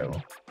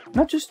archipelago.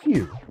 Not just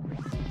you.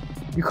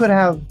 You could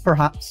have,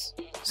 perhaps,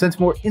 sent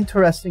more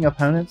interesting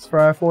opponents for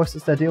our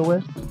forces to deal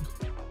with.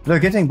 They're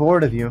getting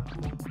bored of you.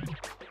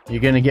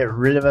 You're gonna get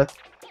rid of us?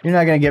 You're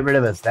not gonna get rid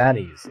of us that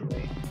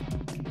easily.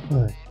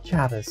 Look,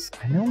 Javis,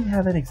 I know we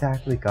haven't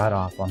exactly got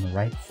off on the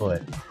right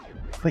foot,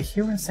 but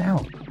hear us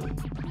out.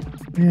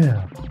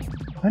 Yeah,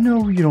 I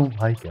know you don't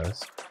like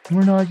us, and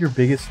we're not your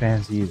biggest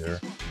fans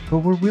either, but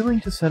we're willing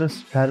to set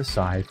that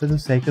aside for the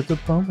sake of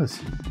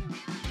diplomacy.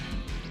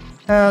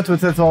 Out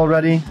with it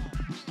already.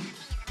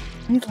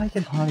 We'd like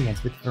an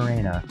audience with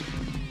Verena.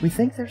 We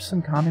think there's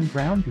some common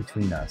ground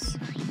between us.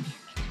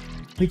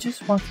 We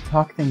just want to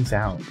talk things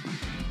out.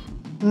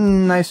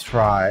 Nice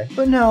try,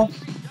 but no,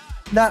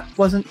 that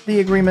wasn't the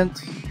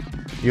agreement.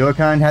 Your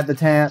kind had the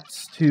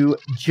chance to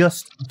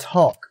just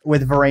talk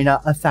with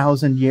Verena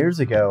 1,000 years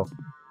ago.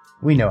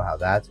 We know how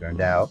that turned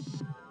out.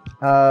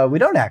 We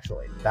don't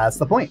actually. That's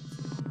the point.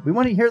 We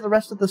want to hear the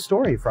rest of the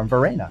story from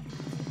Verena.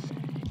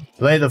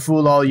 Play the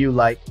fool all you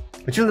like,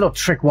 but your little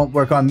trick won't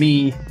work on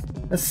me.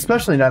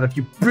 Especially not if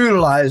you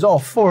brutalize all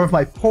 4 of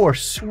my poor,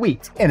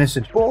 sweet,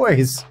 innocent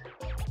boys.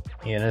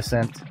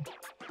 Innocent?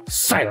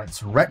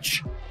 Silence,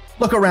 wretch!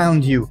 Look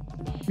around you.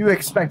 You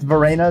expect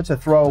Verena to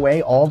throw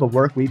away all the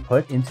work we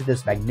put into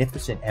this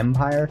magnificent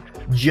empire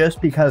just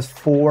because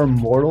 4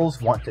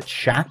 mortals want to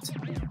chat?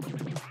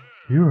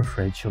 You're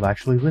afraid she'll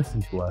actually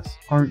listen to us,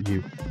 aren't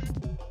you?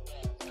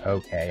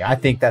 Okay, I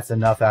think that's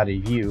enough out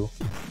of you.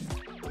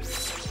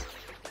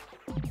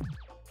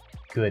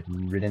 Good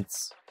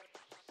riddance.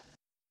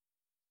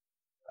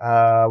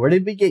 Where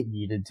did we get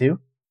yeeted to?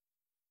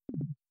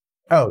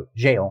 Oh,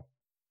 jail.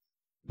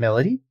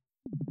 Melody?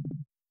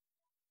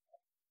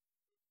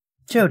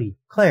 Jody,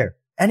 Claire,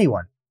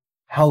 anyone.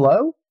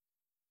 Hello?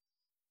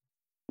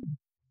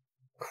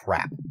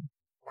 Crap.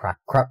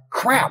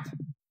 Crap!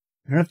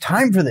 We don't have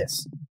time for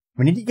this.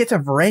 We need to get to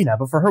Verena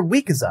before her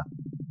week is up.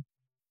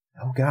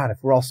 Oh god, if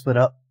we're all split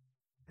up.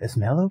 Is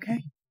Mel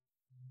okay?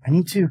 I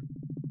need to...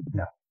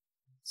 No.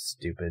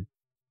 Stupid.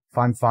 If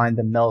I'm fine,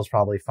 then Mel's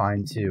probably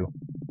fine too.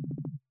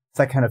 It's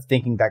that kind of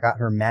thinking that got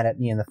her mad at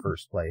me in the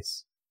first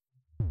place.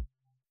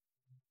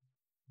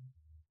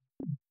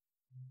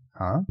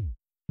 Huh?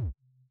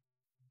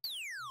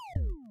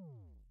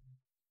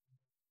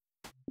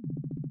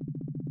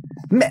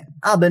 Man,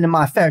 I've been in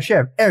my fair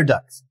share of air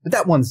ducts, but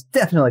that one's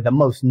definitely the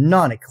most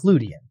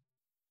non-Euclidean.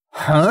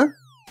 Huh?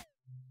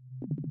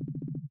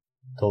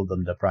 Told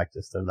them to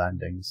practice their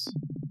landings.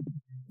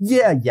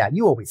 Yeah,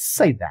 you always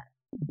say that.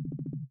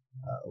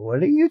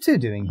 What are you two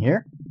doing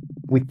here?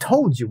 We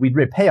told you we'd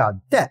repay our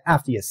debt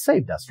after you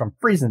saved us from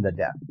freezing to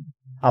death.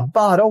 Our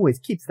bard always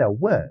keeps their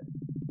word.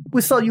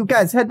 We saw you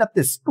guys heading up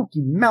this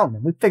spooky mountain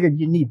and we figured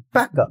you need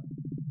backup.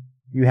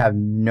 You have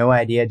no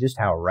idea just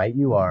how right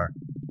you are.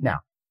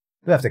 Now,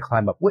 do we have to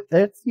climb up with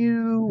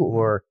you,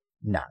 or...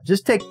 Nah,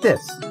 just take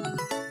this.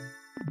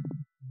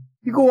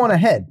 You go on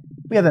ahead.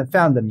 We haven't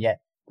found them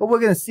yet, but we're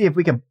gonna see if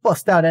we can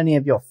bust out any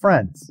of your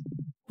friends.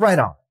 Right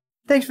on.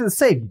 Thanks for the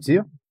save, you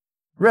two.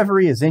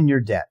 Reverie is in your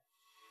debt.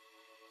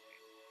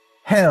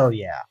 Hell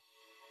yeah.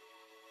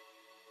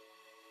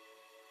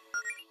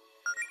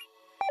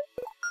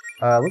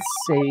 Let's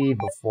save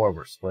before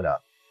we're split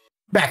up.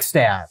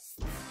 Backstab.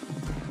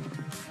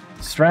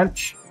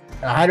 Stretch.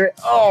 Hydrate.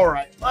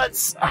 Alright,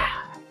 let's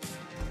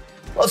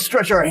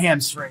stretch our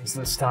hamstrings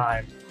this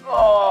time.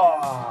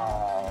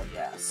 Oh,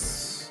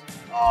 yes.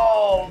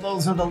 Oh,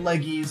 those are the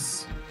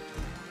leggies.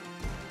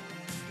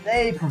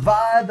 They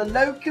provide the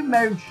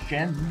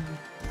locomotion.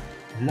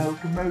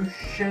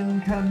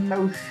 Locomotion,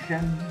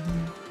 commotion.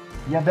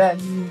 You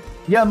bend,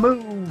 you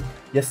move,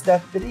 you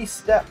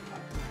steppity-step.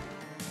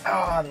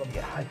 Ah, let me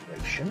get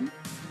hydration.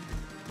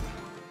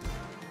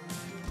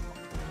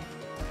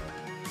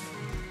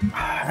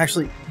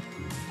 Actually,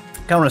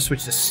 I want to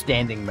switch to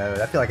standing mode.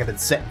 I feel like I've been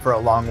sitting for a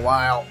long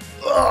while.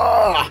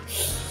 Ugh!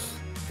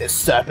 This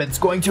serpent's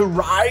going to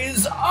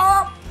rise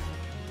up!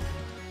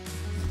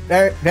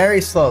 Very,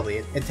 very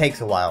slowly. It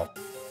takes a while.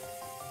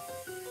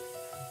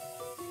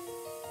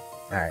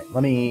 Alright,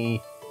 let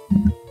me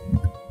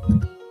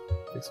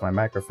fix my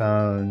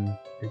microphone,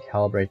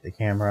 recalibrate the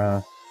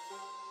camera.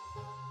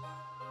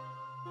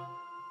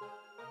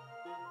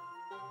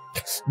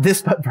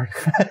 This button.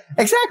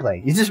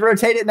 Exactly! You just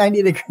rotate it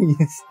 90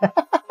 degrees.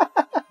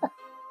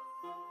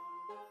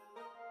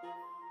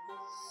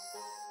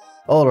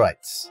 Alright.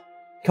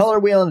 Color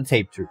wheel and a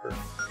tape trooper.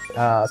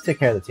 Let's take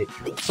care of the tape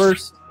trooper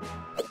first.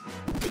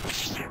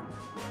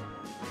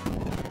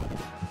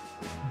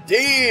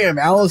 Damn,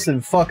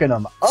 Allison fucking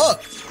them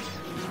up!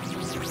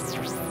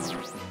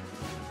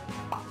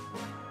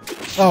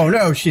 Oh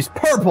no, she's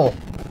purple!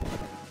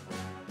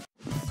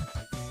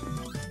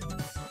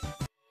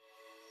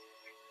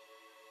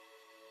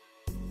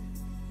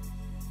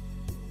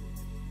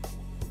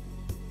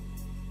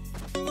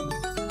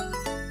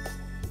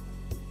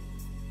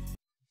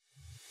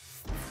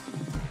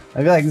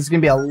 I feel like this is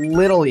going to be a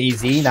little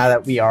easy now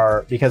that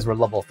because we're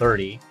level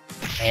 30.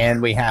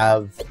 And we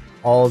have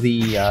all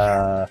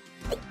the,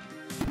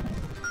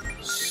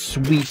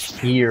 sweet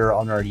gear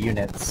on our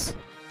units.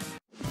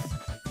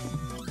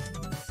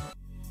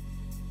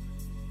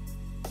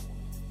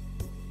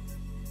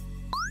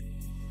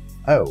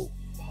 Oh,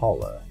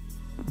 Paula.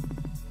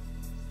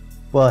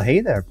 Well,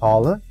 hey there,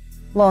 Paula.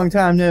 Long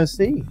time no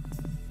see.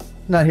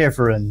 Not here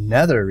for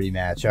another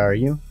rematch, are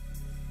you?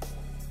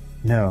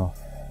 No,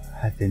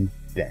 I've been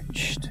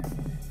benched.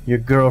 Your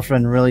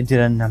girlfriend really did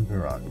a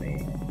number on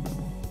me.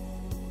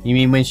 You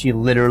mean when she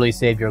literally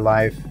saved your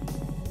life?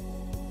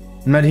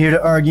 I'm not here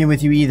to argue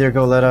with you either,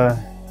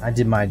 Goletta. I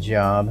did my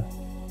job.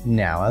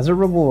 Now, as a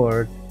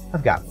reward,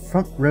 I've got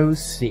front row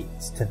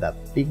seats to the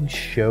big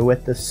show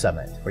at the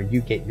summit where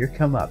you get your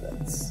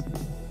comeuppance.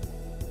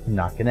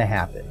 Not gonna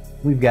happen.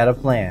 We've got a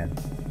plan.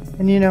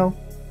 And you know,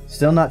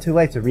 still not too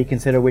late to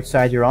reconsider which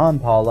side you're on,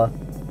 Paula.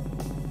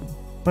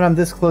 When I'm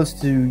this close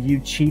to you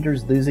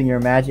cheaters losing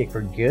your magic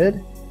for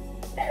good?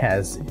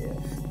 As if.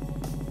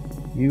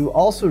 You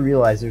also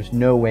realize there's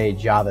no way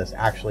Javis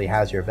actually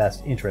has your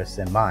best interests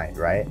in mind,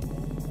 right?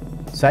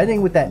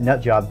 Siding with that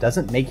nutjob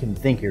doesn't make him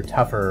think you're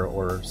tougher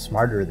or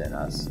smarter than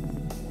us.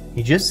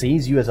 He just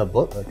sees you as a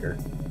bootlicker.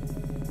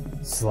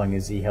 As long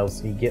as he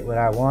helps me get what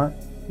I want,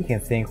 he can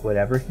think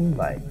whatever he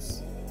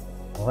likes.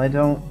 Well, I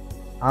don't...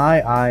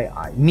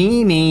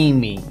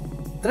 Me.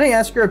 Did I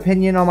ask your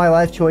opinion on my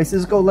life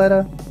choices,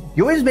 Goletta?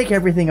 You always make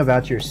everything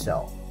about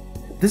yourself.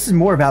 This is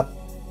more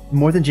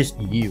than just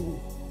you.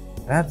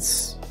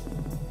 That's...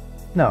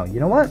 No, you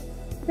know what?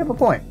 You have a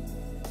point.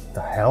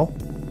 The hell?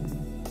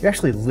 You're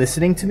actually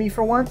listening to me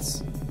for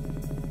once?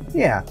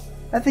 Yeah,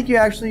 I think you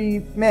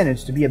actually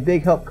managed to be a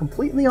big help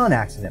completely on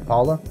accident,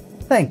 Paula.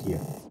 Thank you.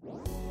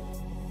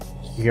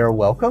 You're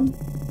welcome?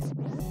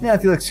 Now,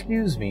 if you'll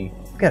excuse me,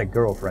 I've got a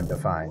girlfriend to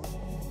find.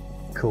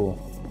 Cool.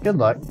 Good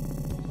luck.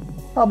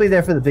 I'll be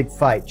there for the big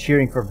fight,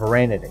 cheering for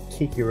Verena to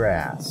kick your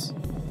ass.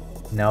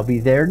 And I'll be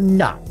there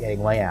not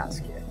getting my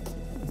ass kicked.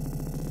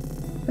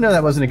 I know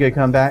that wasn't a good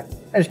comeback.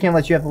 I just can't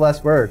let you have the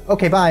last word.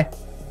 Okay, bye.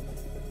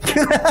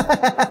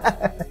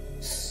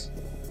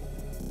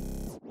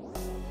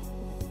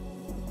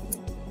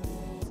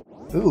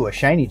 Ooh, a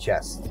shiny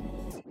chest.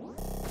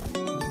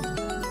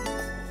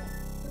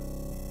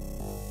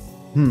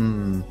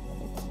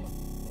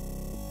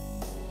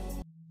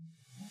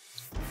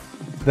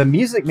 The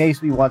music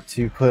makes me want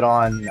to put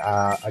on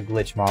a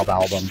Glitch Mob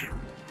album.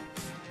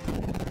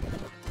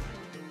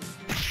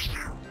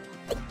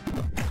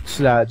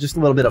 Just a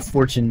little bit of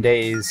Fortune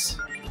Days.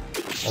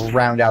 We'll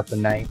round out the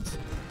night.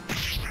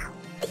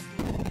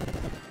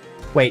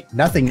 Wait,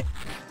 nothing.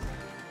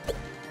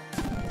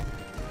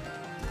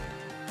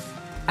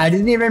 I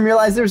didn't even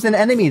realize there was an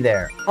enemy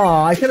there.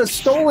 Aw, I could have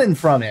stolen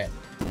from it.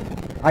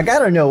 I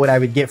gotta know what I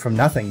would get from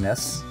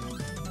nothingness.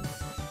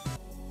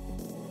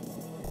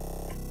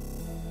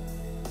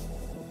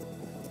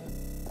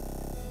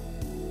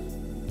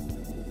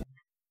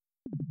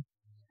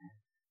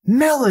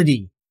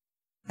 Melody!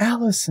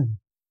 Allison!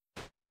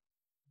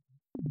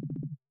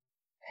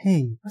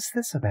 Hey, what's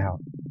this about?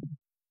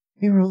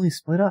 We were only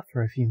split up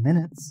for a few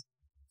minutes.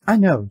 I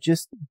know,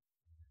 just...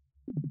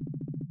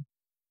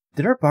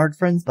 Did our bard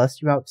friends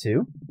bust you out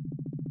too?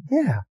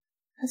 Yeah,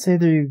 I'd say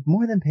they've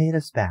more than paid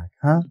us back,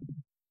 huh?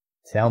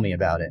 Tell me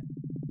about it.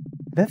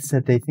 Beth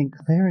said they think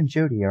Claire and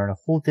Jody are in a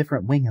whole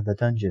different wing of the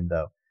dungeon,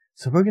 though,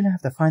 so we're gonna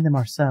have to find them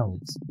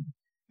ourselves.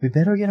 We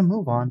better get a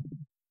move on.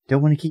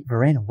 Don't want to keep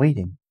Verena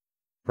waiting.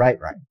 Right.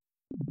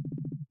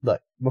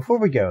 Look, before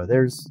we go,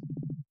 there's...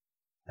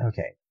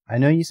 Okay, I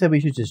know you said we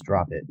should just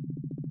drop it,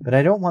 but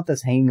I don't want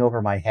this hanging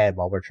over my head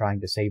while we're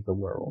trying to save the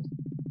world.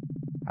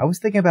 I was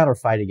thinking about our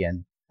fight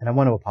again, and I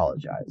want to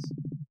apologize.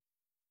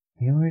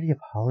 We already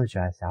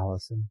apologized,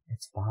 Allison.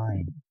 It's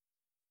fine.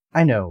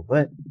 I know,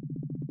 but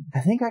I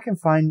think I can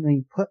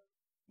finally put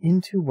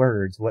into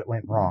words what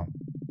went wrong.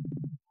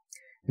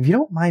 If you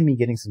don't mind me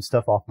getting some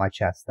stuff off my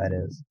chest, that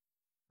is.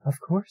 Of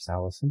course,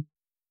 Allison.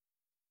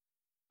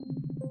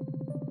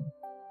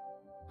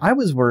 I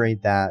was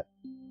worried that,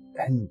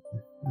 and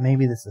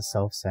maybe this is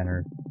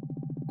self-centered,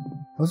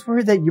 I was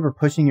worried that you were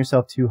pushing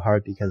yourself too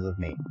hard because of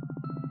me.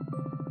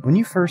 When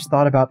you first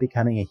thought about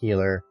becoming a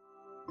healer,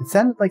 it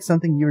sounded like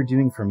something you were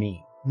doing for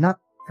me, not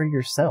for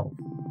yourself.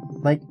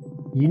 Like,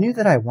 you knew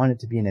that I wanted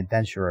to be an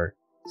adventurer,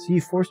 so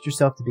you forced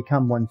yourself to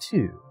become one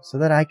too, so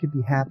that I could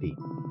be happy.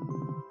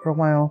 For a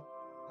while,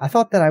 I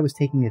thought that I was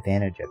taking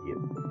advantage of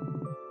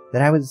you.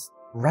 That I was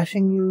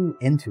rushing you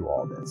into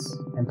all this,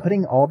 and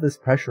putting all this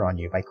pressure on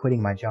you by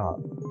quitting my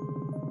job.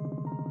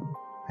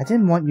 I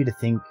didn't want you to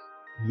think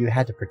you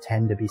had to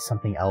pretend to be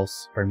something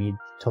else for me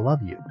to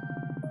love you.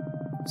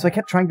 So I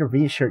kept trying to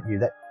reassure you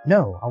that,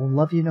 no, I will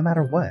love you no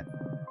matter what.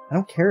 I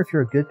don't care if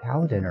you're a good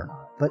paladin or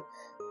not, but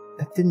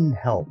that didn't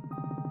help.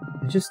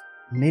 It just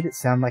made it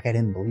sound like I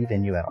didn't believe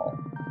in you at all.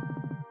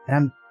 And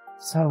I'm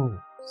so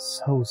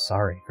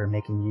sorry for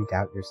making you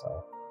doubt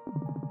yourself.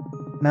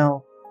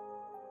 Mel,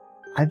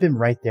 I've been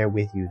right there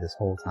with you this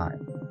whole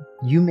time.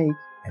 You make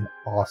an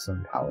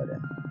awesome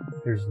paladin.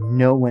 There's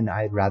no one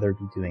I'd rather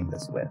be doing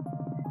this with.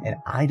 And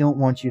I don't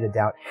want you to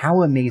doubt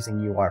how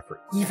amazing you are for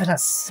even a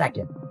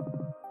second.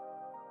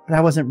 But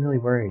I wasn't really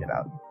worried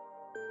about you.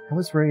 I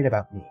was worried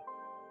about me.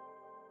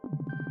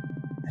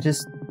 I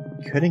just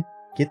couldn't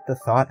get the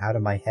thought out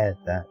of my head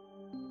that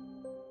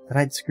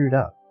I'd screwed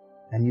up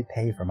and you'd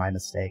pay for my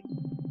mistake.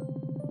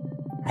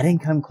 I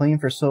didn't come clean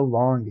for so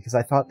long because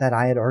I thought that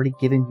I had already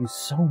given you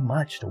so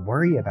much to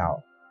worry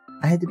about.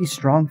 I had to be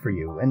strong for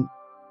you, and,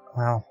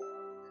 well,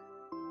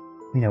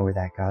 we know where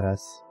that got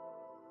us.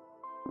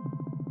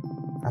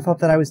 I thought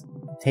that I was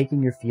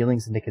taking your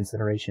feelings into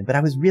consideration, but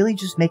I was really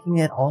just making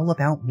it all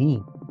about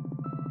me.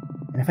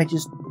 And if I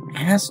just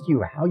asked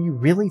you how you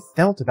really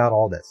felt about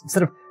all this,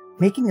 instead of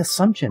making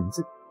assumptions,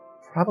 it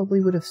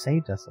probably would have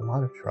saved us a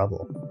lot of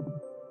trouble.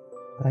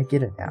 But I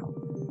get it now.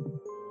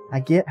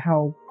 I get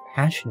how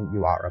passionate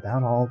you are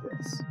about all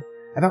this,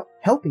 about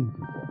helping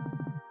people.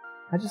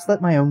 I just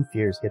let my own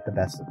fears get the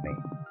best of me,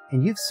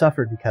 and you've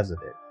suffered because of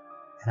it,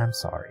 and I'm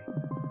sorry.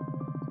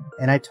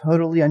 And I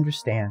totally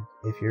understand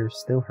if you're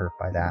still hurt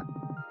by that.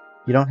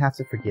 You don't have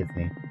to forgive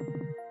me.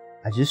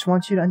 I just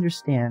want you to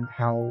understand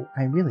how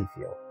I really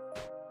feel.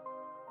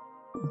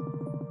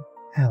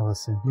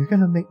 Allison, you're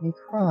gonna make me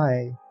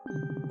cry.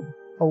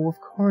 Oh, of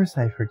course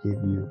I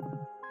forgive you.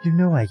 You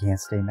know I can't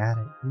stay mad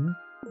at you.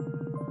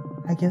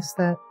 I guess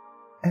that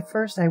at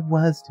first I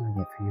was doing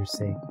it for your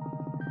sake,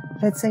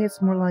 but I'd say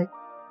it's more like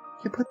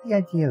you put the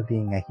idea of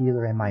being a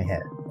healer in my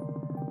head.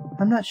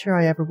 I'm not sure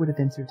I ever would have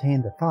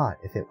entertained the thought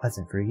if it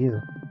wasn't for you.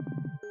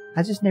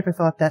 I just never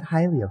thought that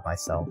highly of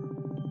myself.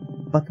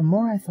 But the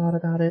more I thought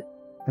about it,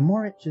 the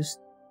more it just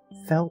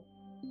felt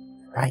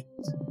right.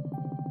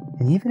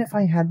 And even if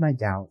I had my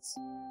doubts,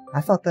 I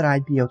thought that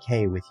I'd be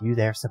okay with you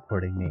there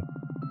supporting me.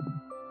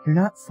 You're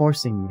not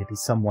forcing me to be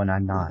someone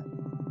I'm not.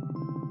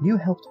 You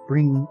helped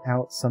bring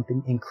out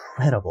something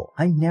incredible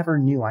I never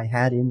knew I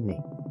had in me.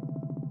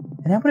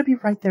 And I want to be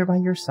right there by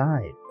your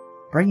side,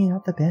 bringing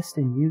out the best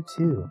in you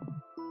too,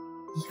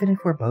 even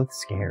if we're both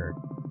scared.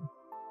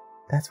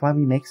 That's why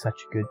we make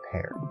such a good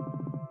pair.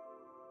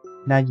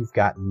 Now you've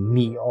got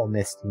me all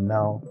misty,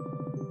 Mel.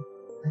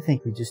 I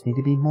think we just need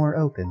to be more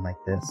open like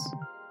this.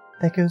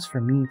 That goes for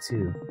me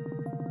too.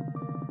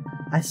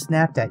 I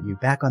snapped at you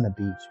back on the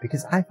beach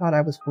because I thought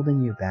I was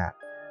holding you back,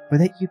 or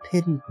that you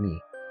pitied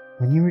me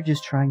when you were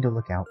just trying to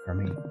look out for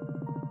me.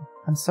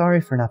 I'm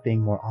sorry for not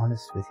being more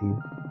honest with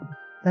you.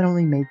 That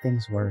only made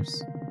things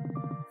worse.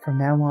 From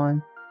now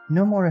on,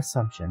 no more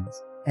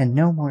assumptions, and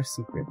no more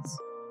secrets.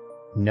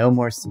 No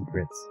more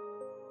secrets.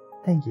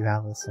 Thank you,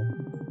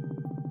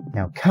 Allison.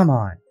 Now come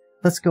on,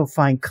 let's go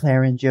find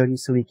Claire and Jody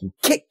so we can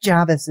kick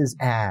Javis's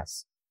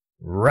ass.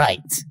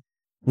 Right.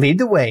 Lead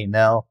the way,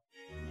 Mel.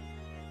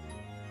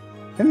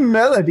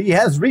 Melody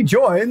has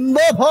rejoined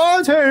the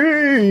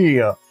party!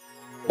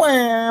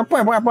 Wow,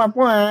 wow, wow, wow,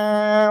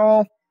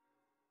 wow.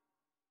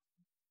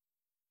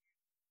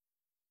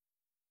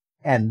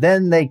 And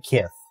then they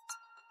kissed.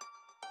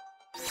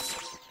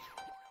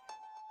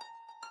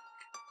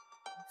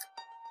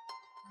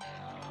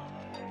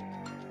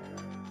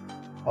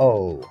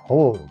 Oh,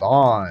 hold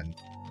on.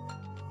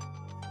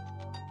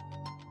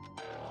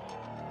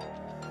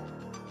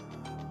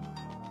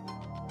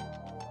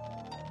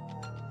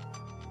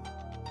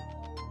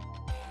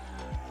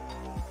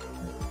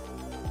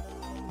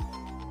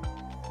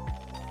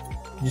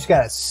 You just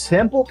got a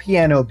simple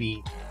piano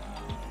beat,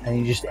 and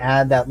you just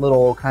add that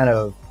little kind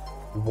of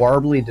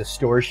warbly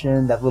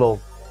distortion, that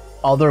little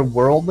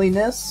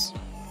otherworldliness.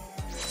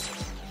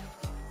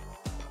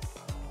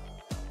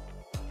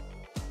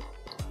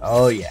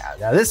 Oh yeah,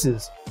 now this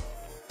is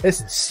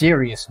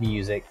serious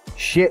music.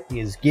 Shit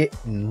is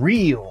getting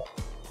real.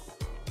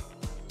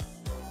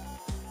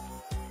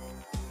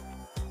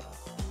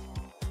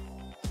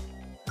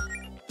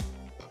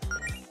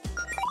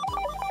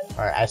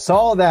 Alright, I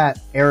saw that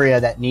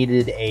area that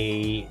needed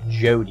a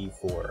Jody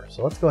for,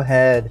 so let's go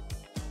ahead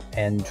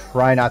and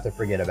try not to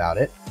forget about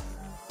it.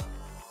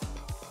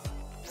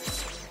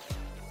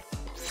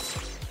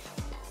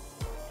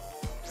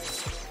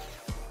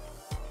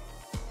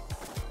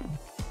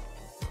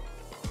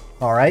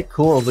 Alright,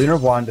 cool. A lunar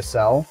wand to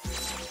sell.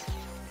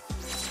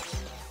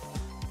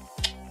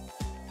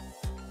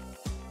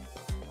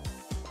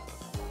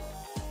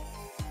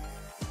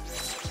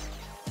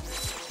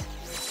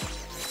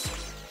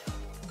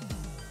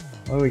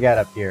 What do we got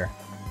up here?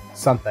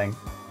 Something.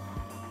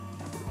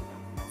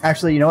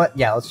 Actually, you know what?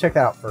 Yeah, let's check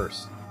that out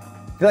first.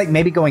 I feel like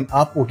maybe going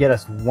up will get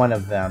us one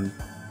of them.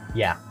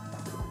 Yeah.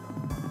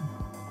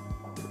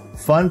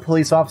 Fun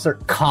police officer.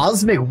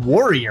 Cosmic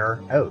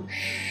warrior? Oh,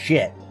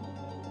 shit.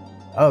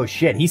 Oh,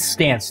 shit. He's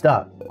stanced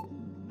up.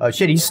 Oh,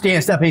 shit. He's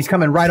stanced up and he's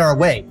coming right our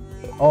way.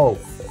 Oh,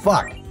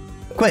 fuck.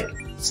 Quick.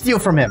 Steal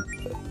from him.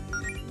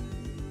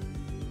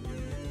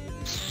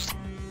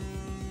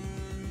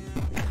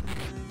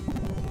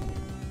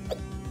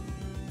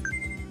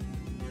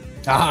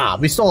 Ah,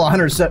 we stole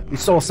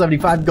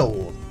 75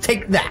 gold.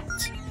 Take that.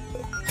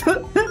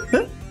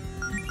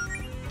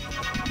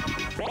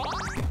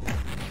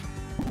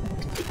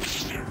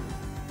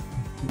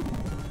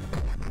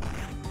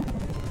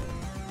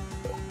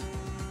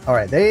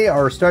 Alright, they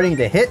are starting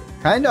to hit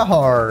kinda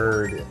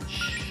hard.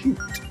 Shoot.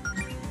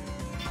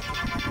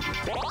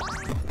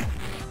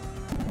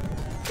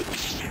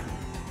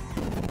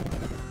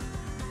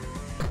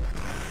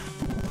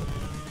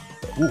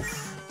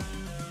 Oof.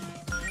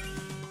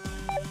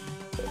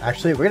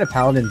 Actually, we're gonna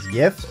Paladin's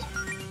Gift.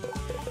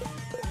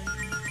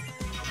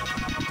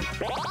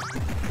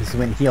 This is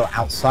when heal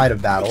outside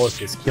of battle if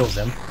this kills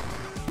him.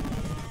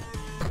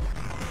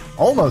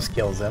 Almost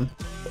kills him.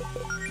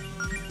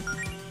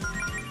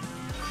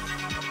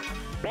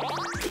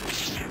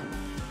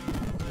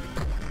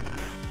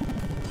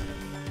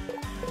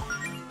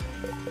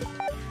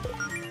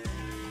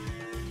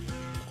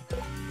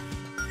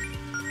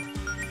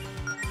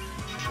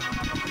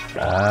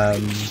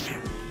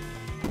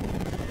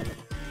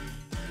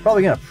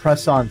 Probably gonna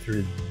press on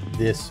through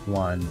this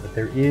one, but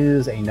there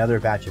is another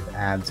batch of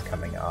ads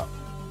coming up.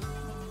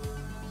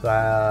 So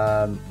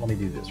let me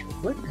do this real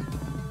quick.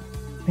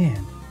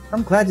 Man,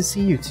 I'm glad to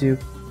see you two.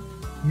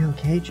 You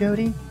okay,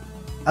 Jody?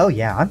 Oh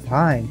yeah, I'm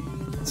fine.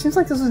 It seems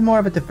like this is more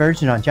of a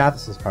diversion on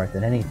Javis's part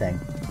than anything.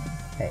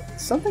 Hey,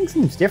 something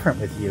seems different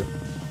with you.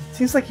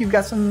 Seems like you've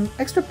got some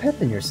extra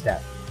pep in your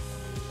step.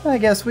 I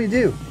guess we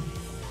do.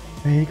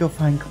 Ready to go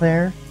find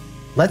Claire?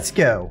 Let's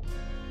go.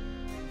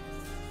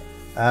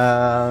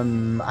 I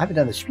haven't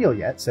done the spiel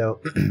yet,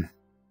 so...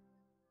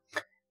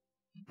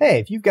 Hey,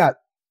 if you've got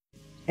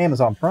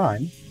Amazon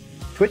Prime,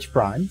 Twitch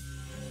Prime,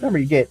 remember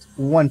you get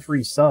 1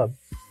 free sub.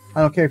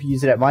 I don't care if you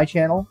use it at my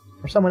channel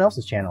or someone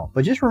else's channel,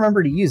 but just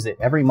remember to use it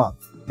every month,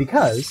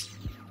 because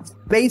it's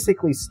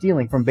basically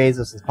stealing from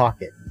Bezos'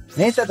 pocket. And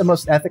ain't that the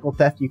most ethical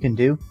theft you can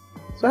do?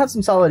 So have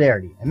some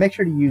solidarity, and make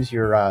sure to use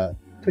your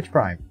Twitch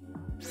Prime.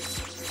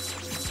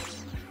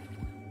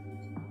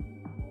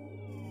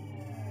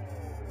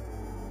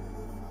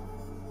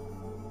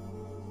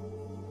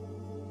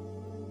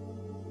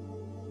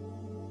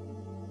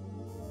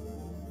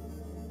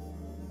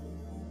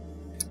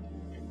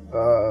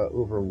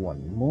 Over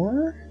one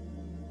more.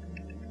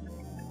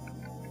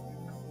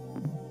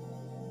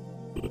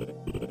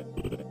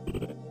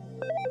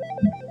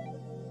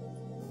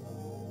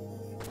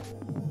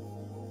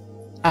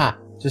 Ah,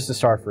 just a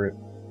star fruit.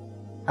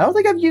 I don't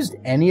think I've used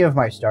any of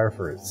my star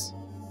fruits.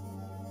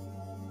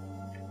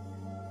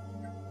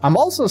 I'm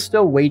also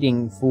still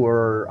waiting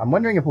for... I'm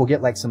wondering if we'll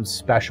get like some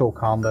special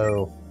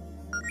combo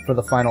for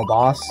the final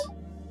boss.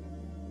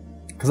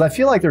 Because I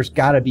feel like there's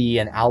got to be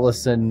an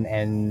Allison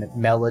and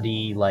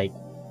Melody, like,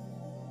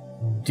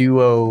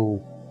 duo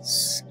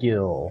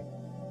skill.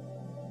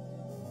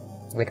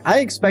 Like, I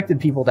expected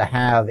people to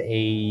have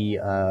a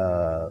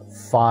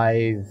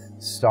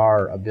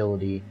 5-star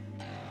ability.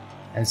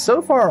 And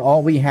so far,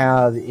 all we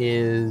have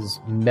is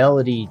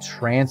Melody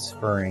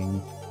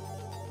transferring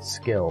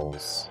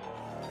skills.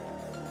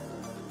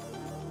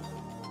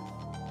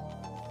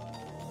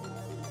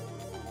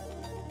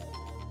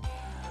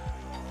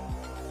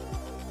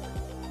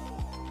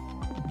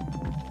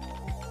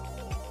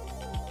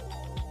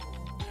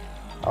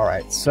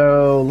 Alright,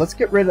 so let's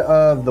get rid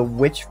of the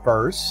witch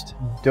first.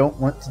 Don't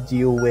want to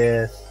deal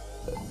with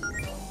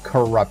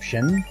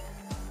corruption.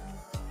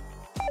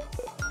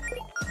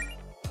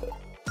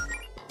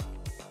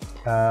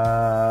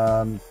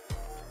 Taunt.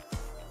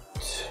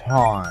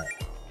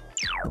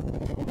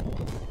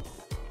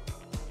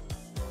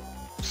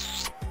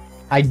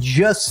 I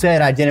just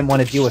said I didn't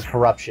want to deal with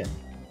corruption.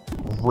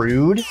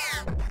 Rude.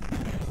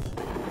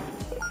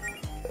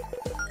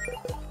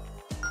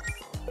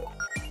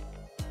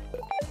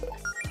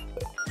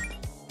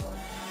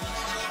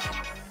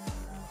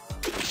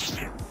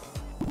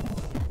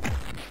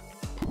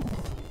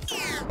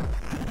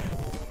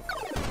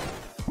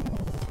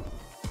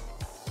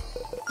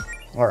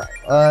 Alright,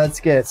 let's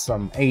get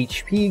some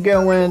HP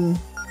going.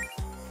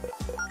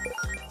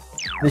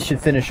 This should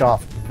finish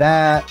off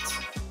that.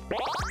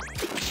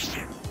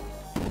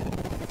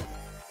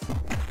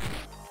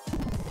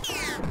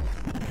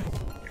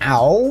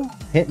 Ow!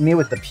 Hitting me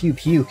with the pew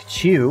pew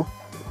chew.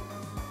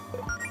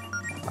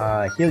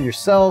 Heal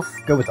yourself.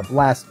 Go with the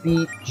blast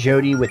beat.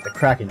 Jody with the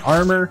Kraken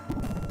armor.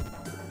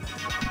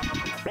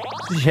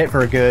 Just hit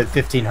for a good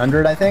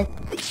 1500, I think.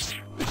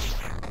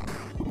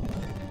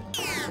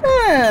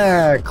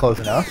 Close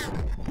enough.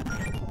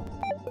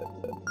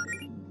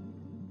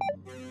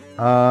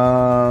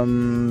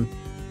 Kind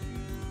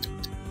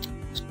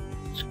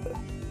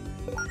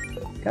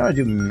of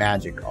do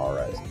magic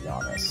auras, to be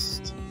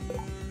honest.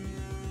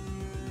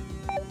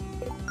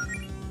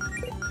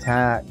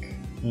 Attack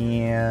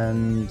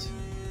and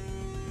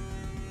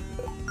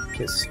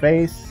Kiss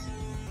Faith.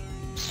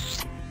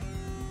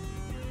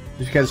 Just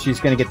because she's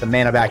gonna get the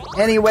mana back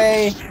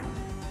anyway.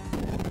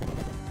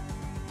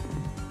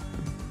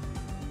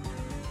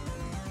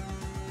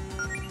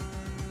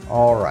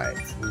 Alright,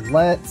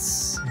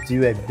 let's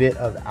do a bit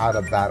of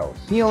out-of-battle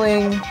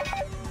healing.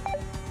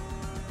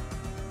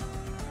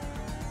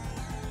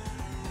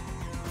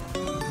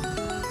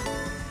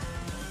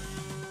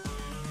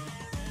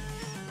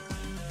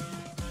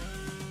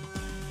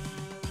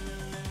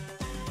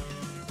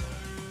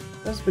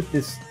 Let's put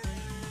this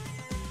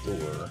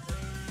door.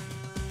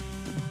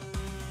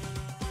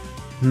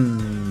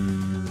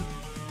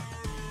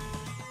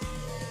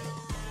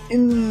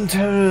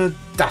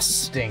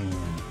 Interdusting.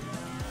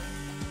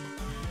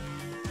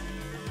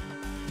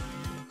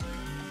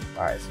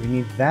 Alright, so we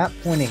need that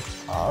pointing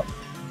up.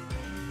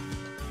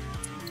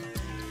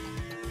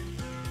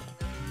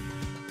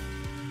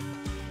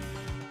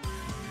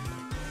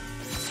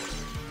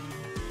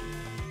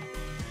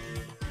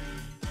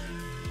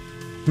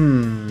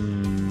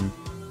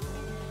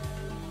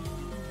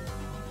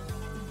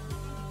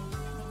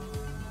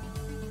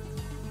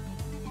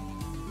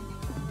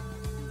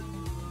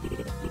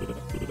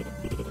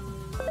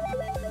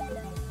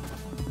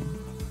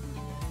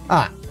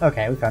 Ah,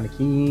 okay, we found a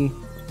key.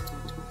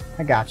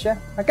 I gotcha.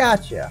 I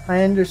gotcha.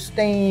 I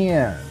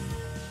understand.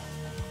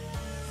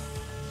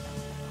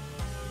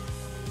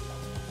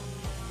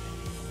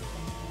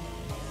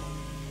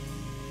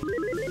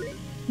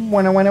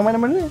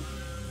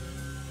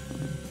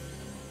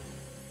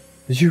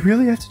 Did you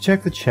really have to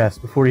check the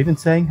chest before even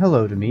saying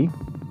hello to me?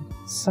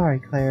 Sorry,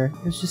 Claire.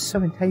 It was just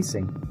so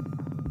enticing.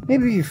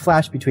 Maybe if you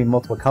flash between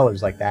multiple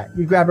colors like that,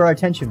 you'd grab our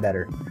attention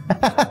better.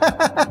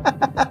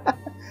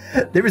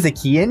 There was a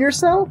key in your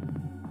cell?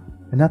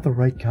 And not the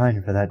right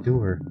kind for that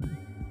door.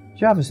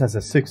 Javis has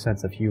a sick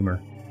sense of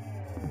humor.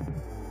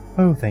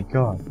 Oh, thank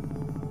God.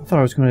 I thought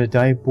I was going to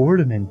die of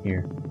boredom in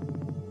here.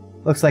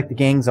 Looks like the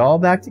gang's all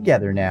back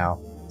together now.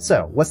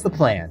 So, what's the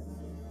plan?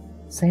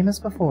 Same as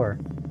before.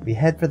 We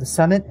head for the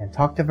summit and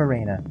talk to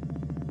Verena.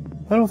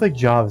 I don't think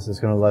Javis is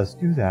going to let us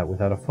do that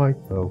without a fight,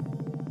 though.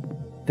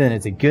 Then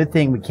it's a good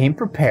thing we came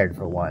prepared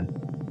for one.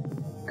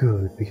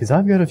 Good, because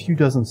I've got a few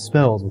dozen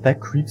spells with that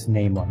creep's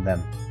name on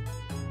them.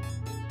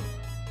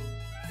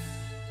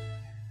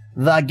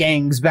 The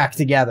gang's back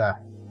together.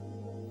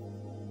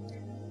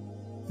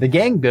 The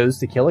gang goes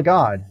to kill a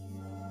god.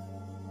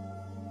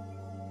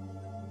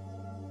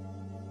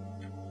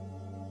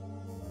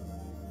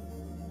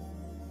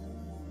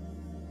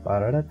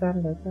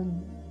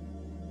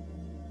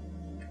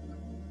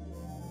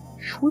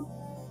 Swoop.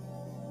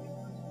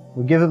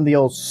 We give him the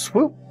old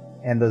swoop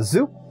and the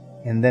zoop,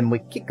 and then we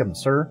kick him,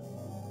 sir.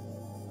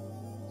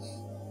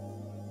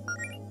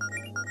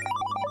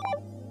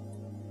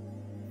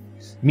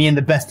 Me and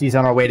the besties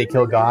on our way to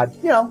kill God.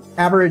 You know,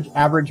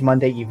 average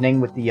Monday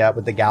evening with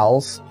the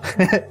gals.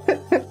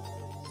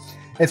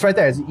 It's right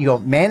there. You go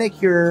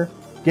manicure,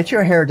 get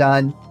your hair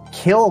done,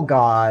 kill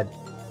God,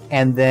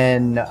 and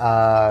then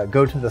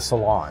go to the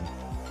salon.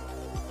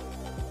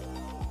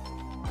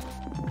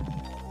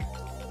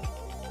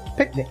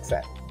 Picnic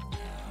set.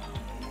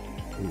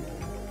 Ooh.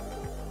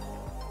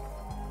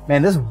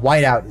 Man, this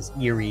whiteout is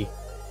eerie.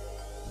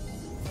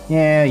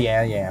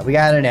 Yeah. We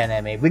got an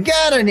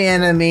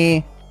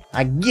enemy.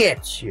 I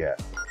get you.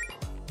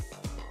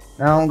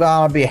 I don't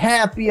gotta be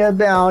happy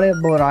about it,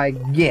 but I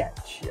get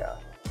you.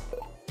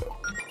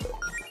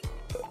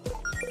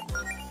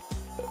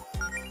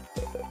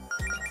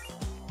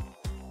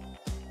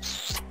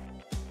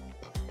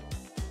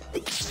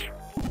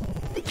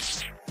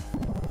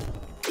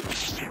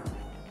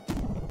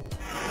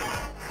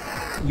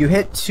 You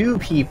hit 2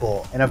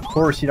 people, and of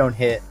course you don't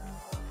hit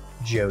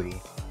Jody.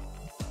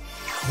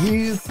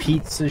 You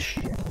piece of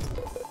shit.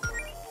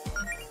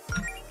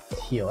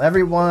 Heal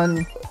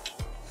everyone.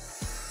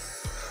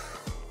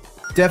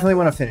 Definitely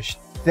want to finish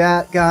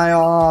that guy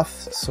off,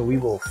 so we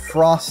will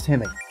frost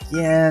him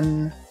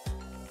again.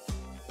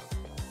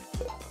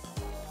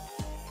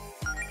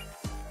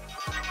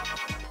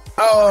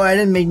 Oh, I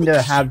didn't mean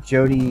to have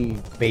Jody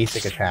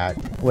basic attack.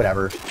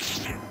 Whatever.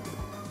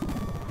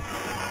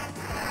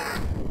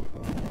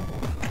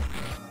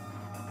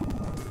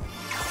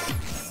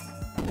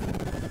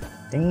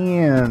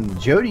 Damn,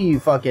 Jody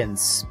fucking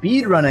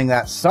speedrunning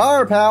that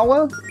star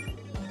power.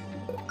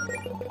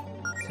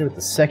 Let's go with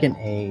the second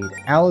aid.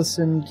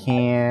 Allison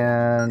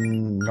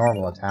can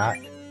normal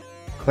attack.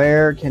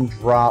 Claire can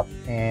drop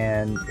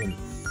an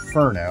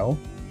Inferno.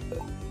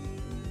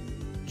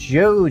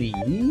 Jody.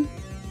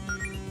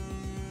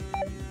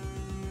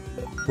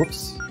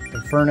 Whoops.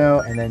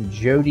 Inferno, and then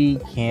Jody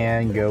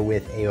can go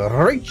with a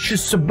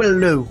Righteous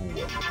Blow.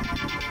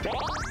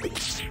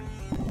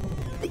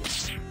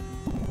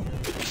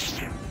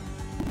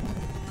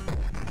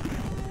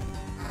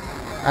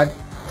 I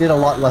did a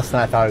lot less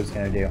than I thought I was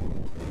going to do.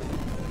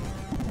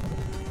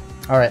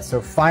 Alright,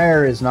 so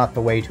fire is not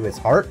the way to its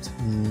heart.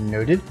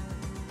 Noted.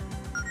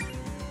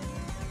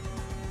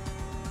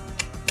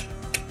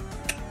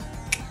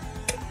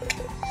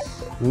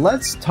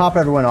 Let's top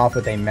everyone off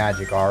with a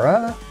magic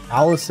aura.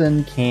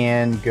 Allison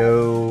can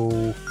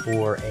go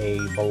for a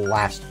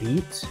blast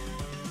beat.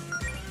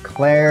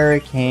 Claire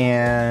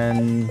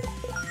can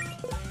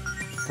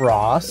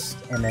frost,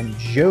 and then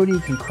Jody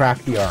can crack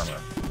the armor.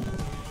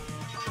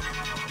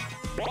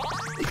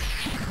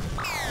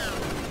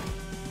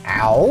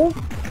 Ow.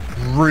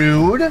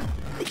 Rude.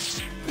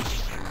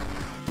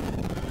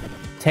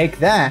 Take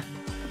that,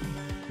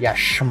 ya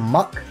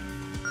schmuck.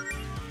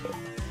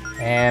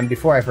 And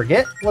before I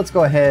forget, let's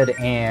go ahead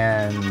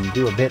and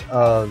do a bit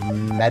of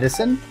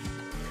medicine.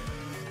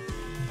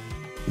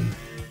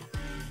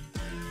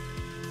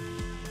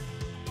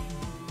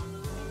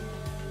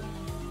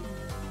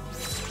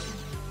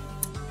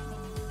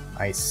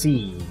 I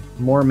see.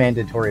 More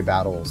mandatory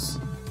battles.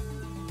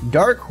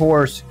 Dark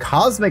Horse,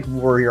 Cosmic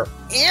Warrior,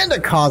 and a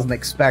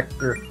Cosmic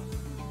Spectre.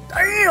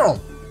 Damn!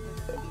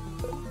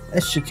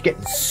 That shit's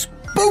getting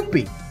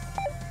spoopy.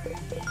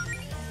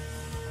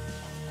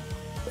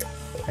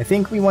 I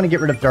think we want to get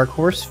rid of Dark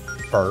Horse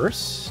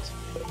first.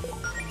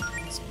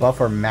 Let's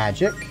buff our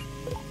magic.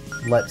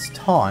 Let's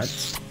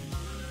taunt.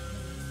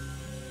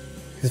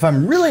 Because if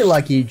I'm really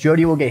lucky,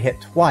 Jody will get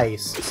hit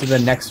twice, so the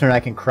next turn I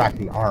can crack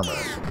the armor.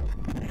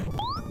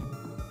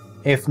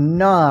 If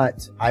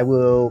not, I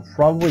will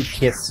probably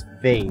Kiss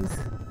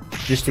Faith,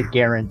 just to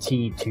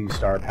guarantee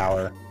 2-star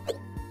power.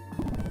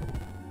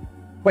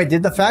 Wait,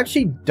 did the fact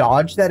she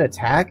dodged that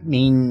attack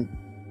mean...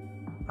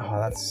 Oh,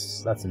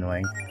 that's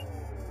annoying.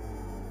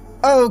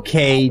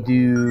 Okay,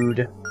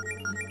 dude.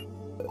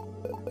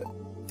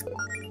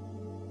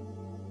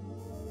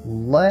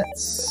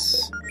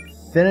 Let's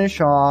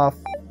finish off...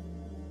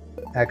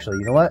 Actually,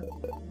 you know what?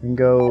 We can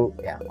go...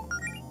 Yeah.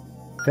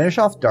 Finish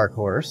off Dark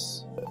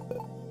Horse.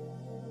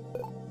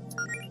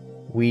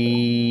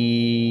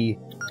 We...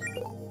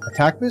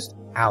 Attack boost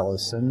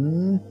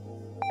Allison.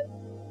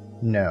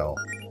 No.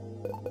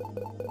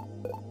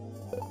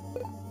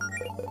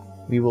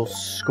 We will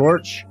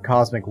Scorch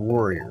Cosmic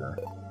Warrior.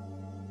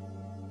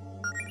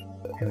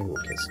 And we will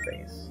Kiss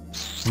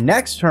Face.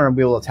 Next turn,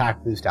 we will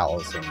attack boost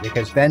Allison,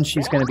 because then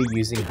she's going to be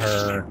using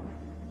her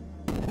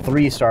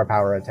 3-star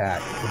power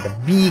attack with the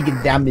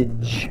big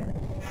damage.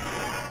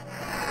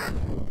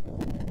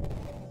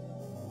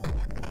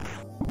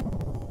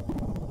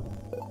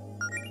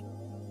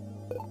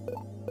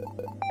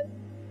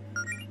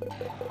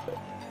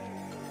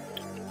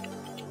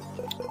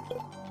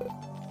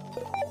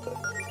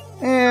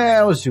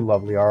 Yeah, let's do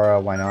Lovely Aura,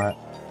 why not?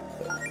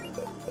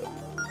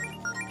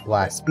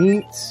 Blast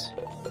Beat.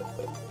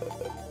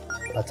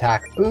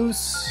 Attack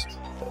boost.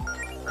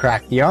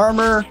 Crack the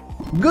armor.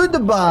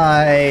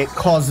 Goodbye,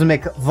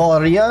 Cosmic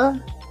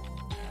Warrior.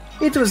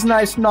 It was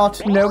nice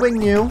not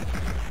knowing you.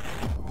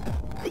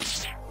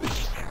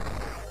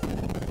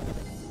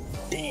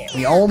 Damn,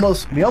 we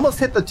almost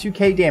hit the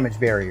 2k damage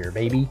barrier,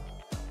 baby.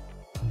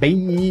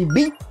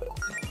 Baby.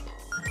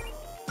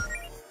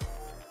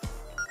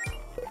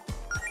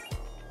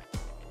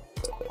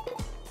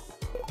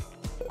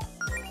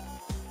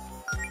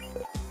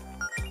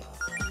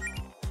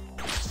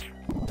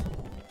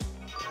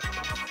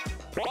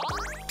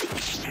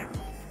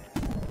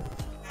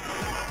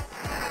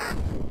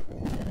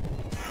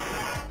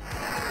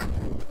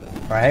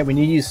 Alright, we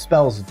need to use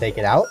spells to take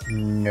it out.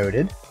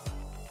 Noted.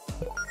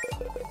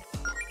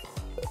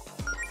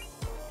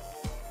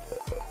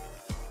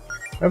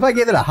 What if I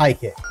give it a high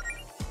kick?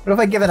 What if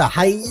I give it a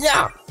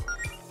hi-ya?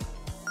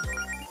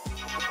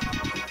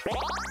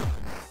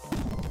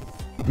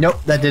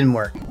 Nope, that didn't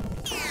work.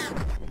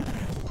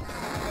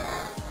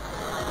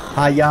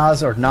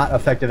 Hi-yas are not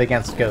effective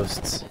against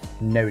ghosts.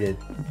 Noted.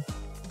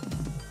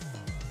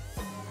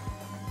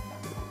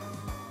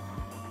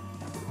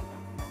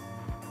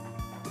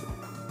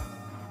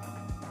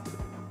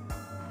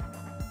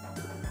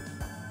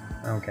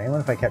 Okay,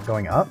 what if I kept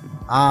going up?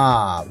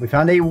 Ah, we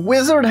found a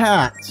wizard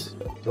hat!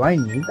 Do I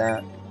need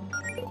that?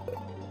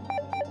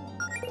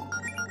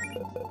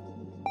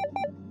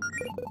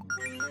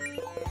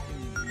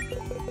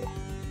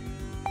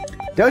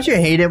 Don't you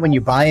hate it when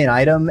you buy an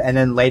item and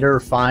then later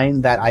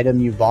find that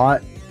item you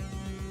bought?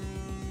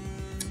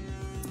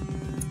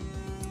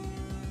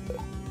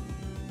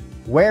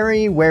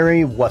 Very,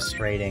 very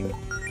frustrating.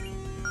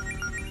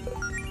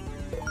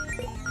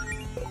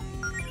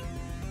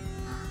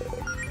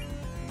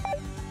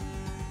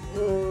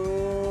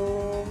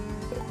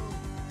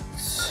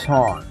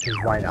 Taunt, because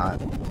why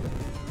not?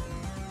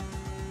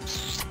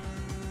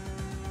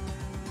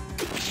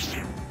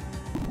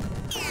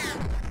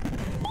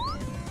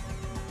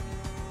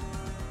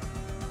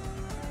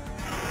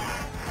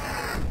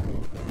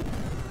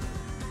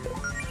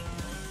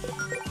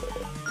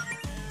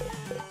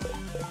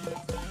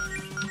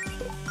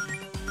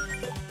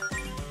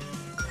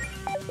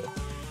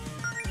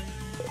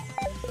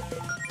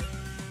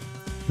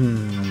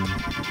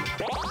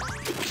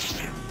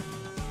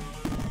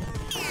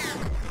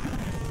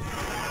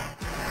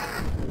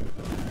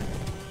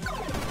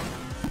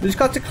 We just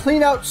got to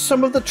clean out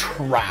some of the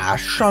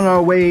trash on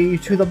our way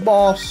to the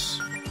boss.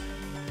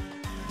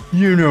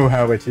 You know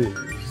how it is.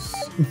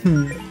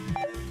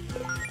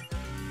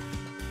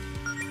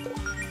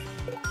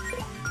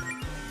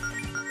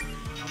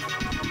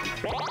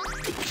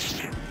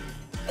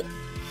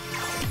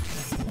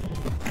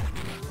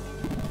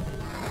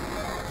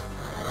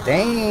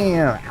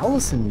 Damn,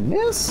 Allison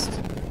missed?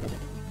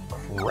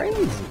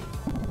 Crazy.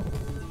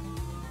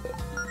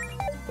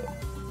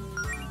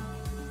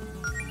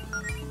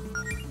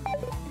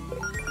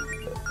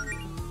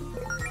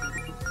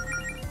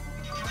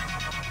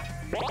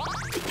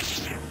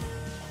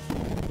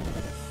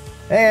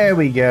 There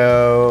we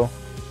go.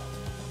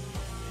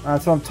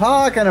 That's what I'm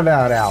talking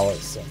about,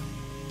 Allison.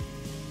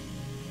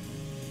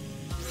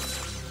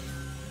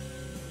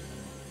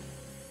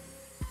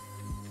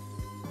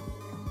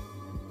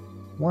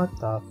 What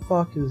the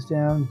fuck is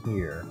down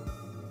here?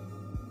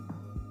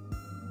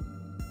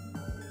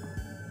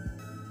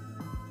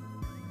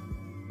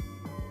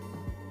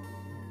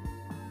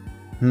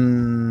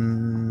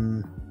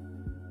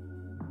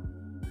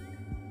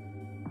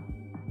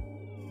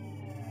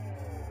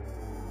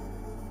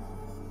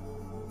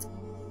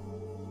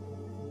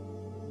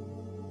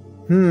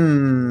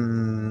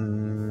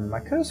 I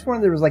could have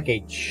sworn there was like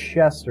a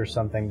chest or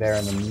something there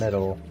in the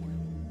middle.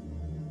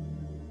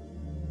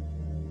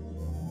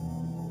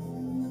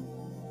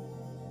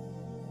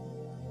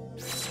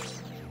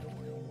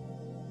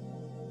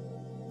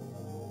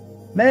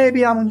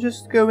 Maybe I'm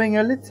just going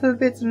a little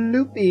bit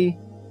loopy.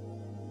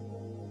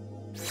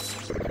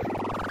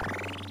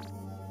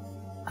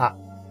 Ah.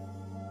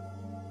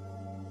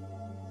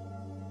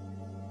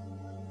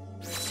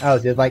 Oh,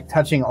 did like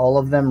touching all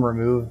of them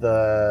remove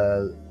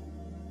the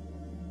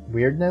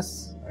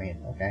weirdness? I mean,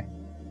 okay.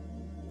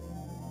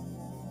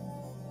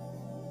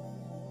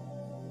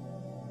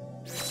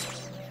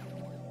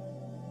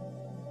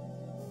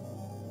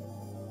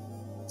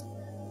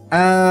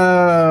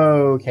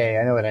 Okay,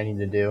 I know what I need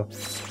to do.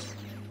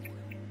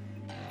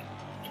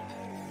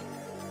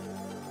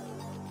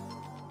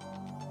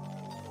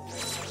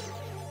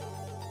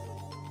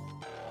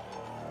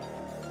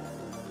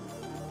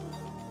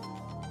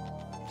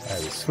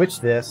 Alright, we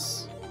switch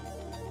this.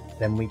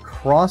 Then we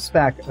cross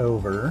back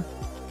over.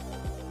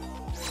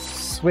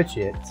 Switch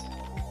it.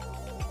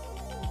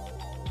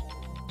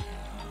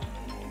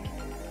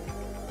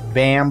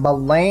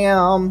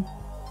 Bam-ba-lam.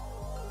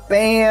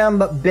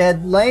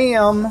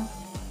 Bam-bed-lamb.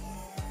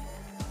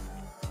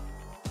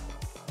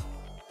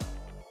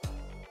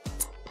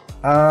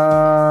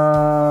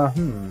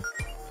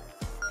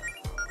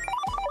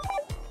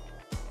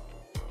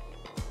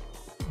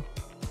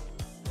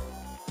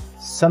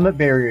 Summit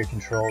barrier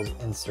controls,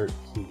 insert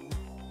key.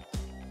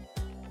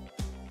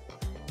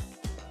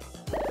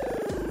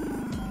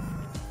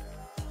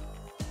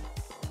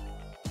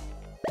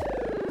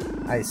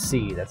 I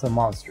see, that's a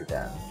monster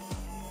den.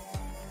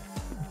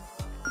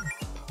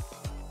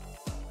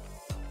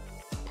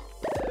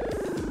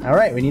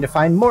 Alright, we need to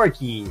find more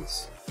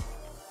keys.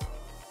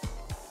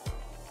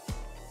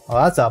 Oh,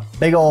 that's a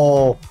big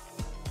ol'...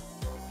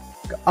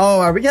 Oh,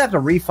 are we gonna have to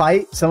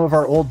refight some of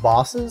our old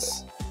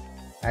bosses?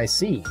 I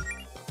see.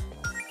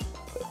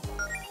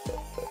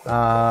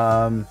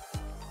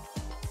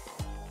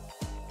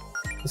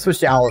 Let's switch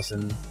to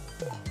Allison.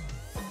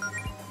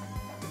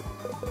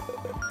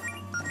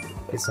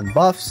 Get some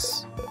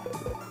buffs.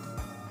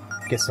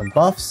 Get some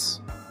buffs.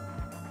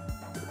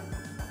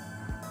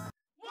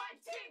 1,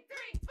 2,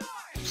 3, 4.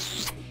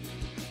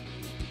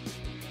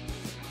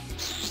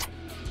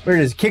 We're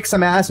gonna just kick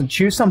some ass and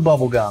chew some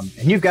bubblegum.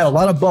 And you've got a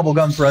lot of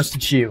bubblegum for us to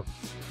chew.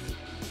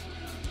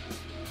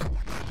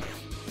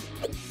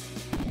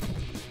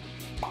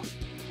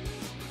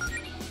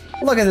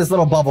 Look at this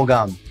little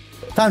bubblegum.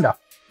 Time to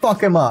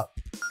fuck him up.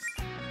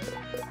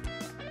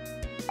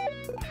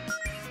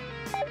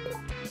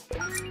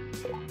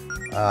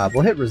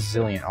 We'll hit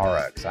Resilient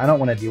RX. I don't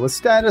want to deal with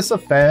status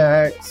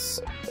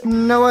effects.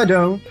 No, I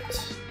don't.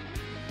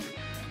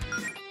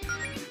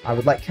 I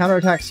would like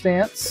counterattack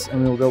stance,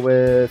 and we'll go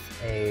with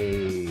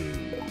a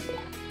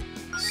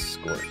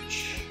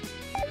Scorch.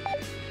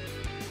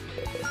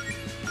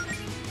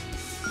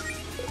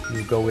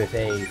 We'll go with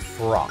a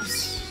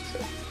Frost.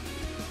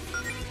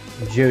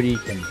 Jody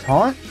can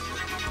taunt.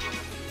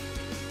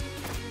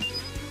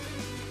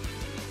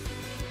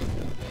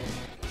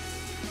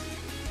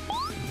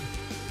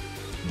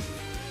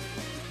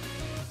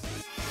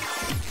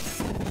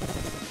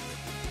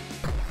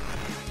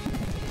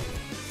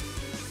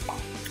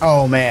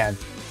 Oh man,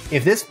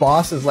 if this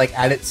boss is like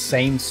at its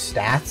same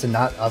stats and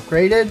not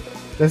upgraded,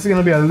 this is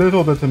gonna be a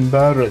little bit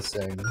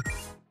embarrassing.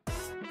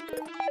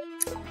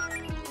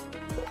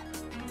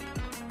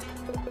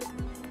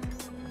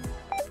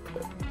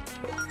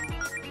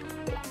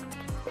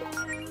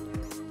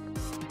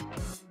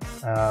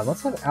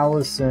 Let's have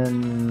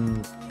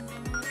Allison...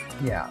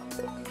 Yeah,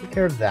 take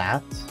care of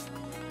that.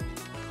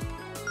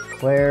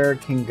 Claire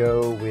can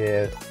go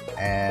with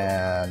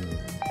an...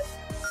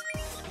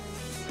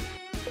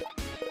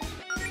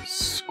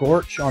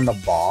 Scorch on the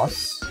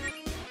boss.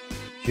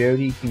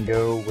 Jody can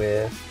go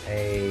with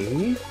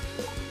a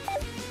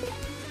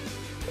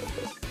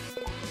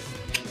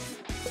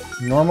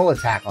normal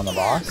attack on the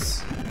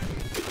boss.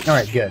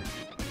 Alright, good.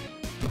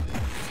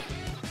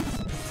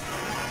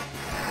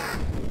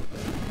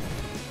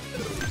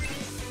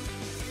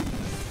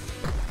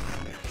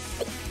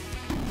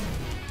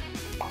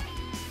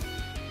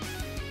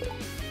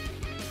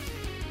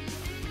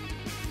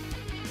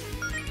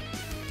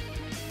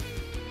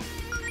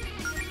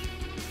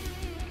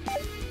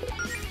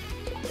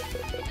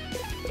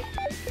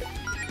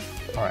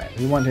 Alright,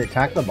 we want to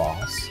attack the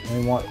boss,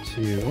 and we want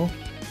to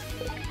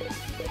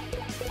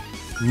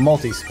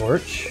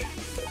multi-scorch.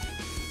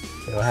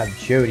 It'll have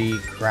Jody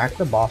crack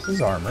the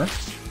boss's armor.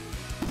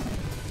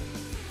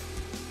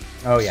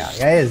 Oh yeah,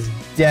 guy is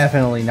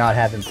definitely not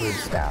have improved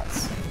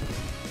stats.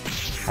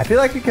 I feel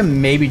like we can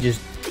maybe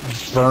just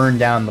burn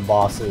down the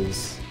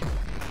bosses.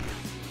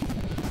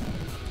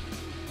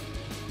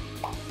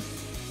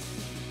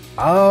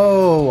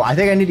 Oh, I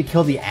think I need to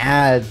kill the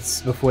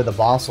ads before the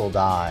boss will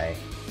die.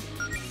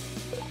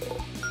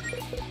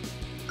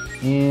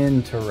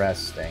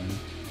 Interesting.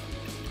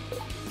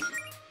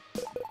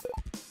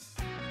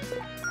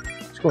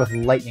 Let's go with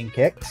lightning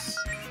kicks.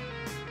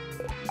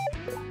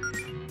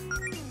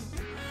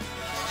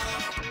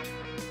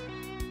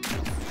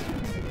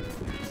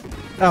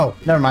 Oh,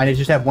 never mind. I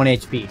just have 1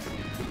 HP.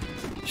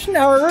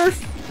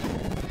 Snarf!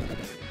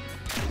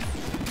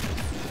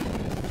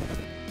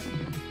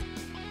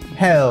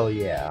 Hell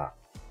yeah.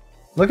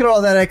 Look at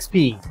all that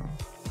XP.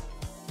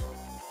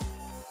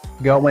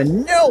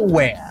 Going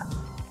nowhere.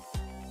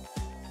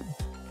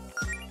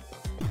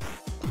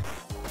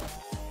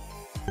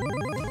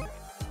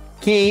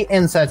 Key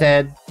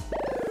inserted.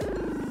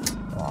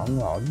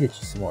 Oh, I'll get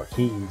you some more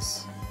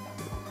keys.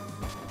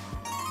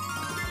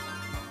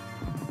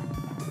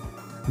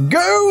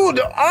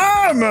 Gold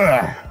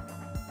armor!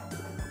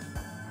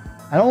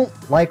 I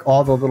don't like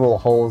all the little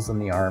holes in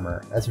the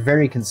armor. That's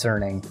very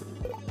concerning.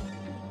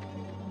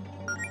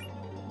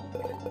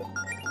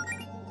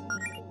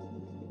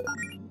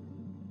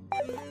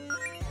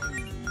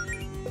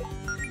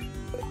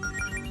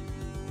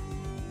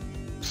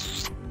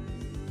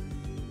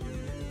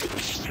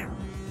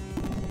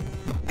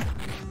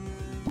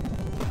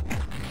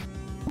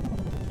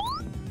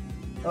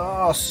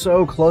 Oh,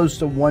 so close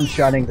to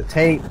one-shotting the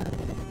tape.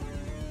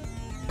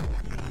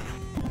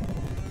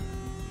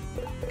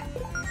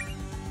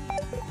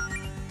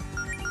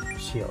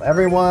 Heal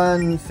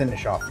everyone,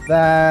 finish off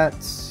that.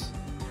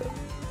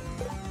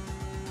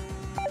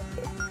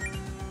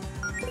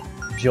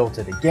 Jolt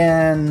it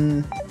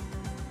again.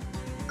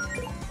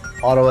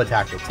 Auto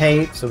attack the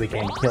tape so we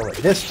can kill it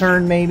this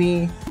turn,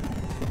 maybe.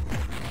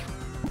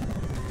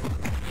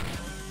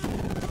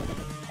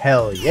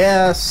 Hell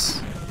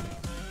yes.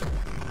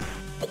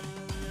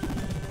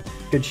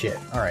 Good shit.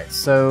 Alright,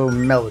 so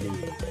Melody.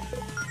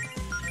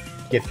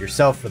 Gift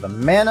yourself for the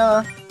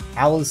mana.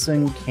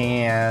 Allison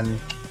can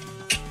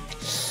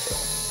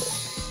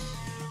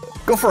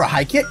go for a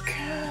high kick.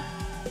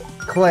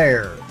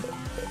 Claire.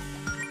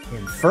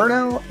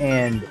 Inferno.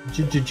 And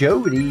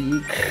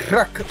Jody.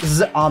 Crack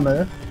the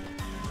armor.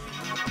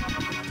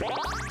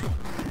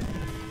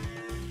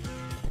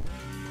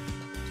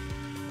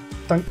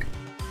 Dunk.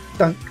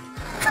 Dunk.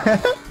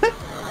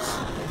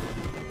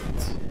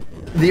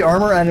 The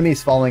armor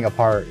enemies falling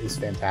apart is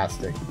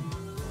fantastic.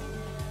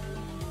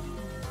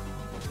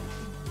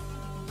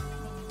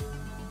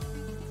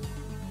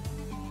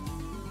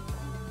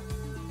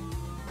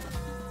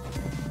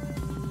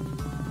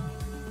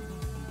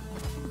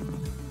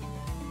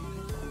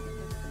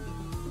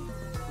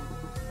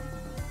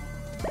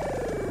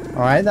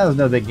 Alright, that was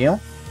no big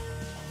deal.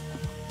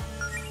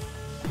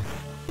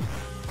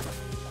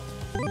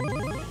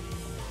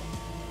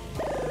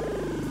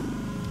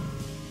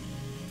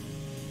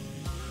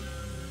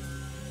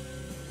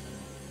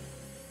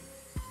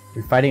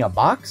 You're fighting a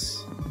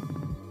box?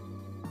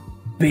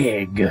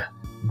 Big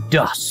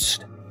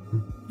Dust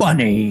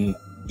Bunny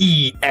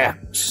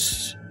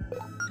EX.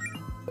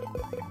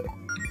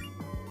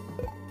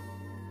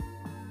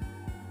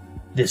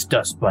 This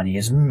dust bunny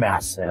is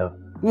massive.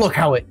 Look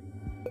how it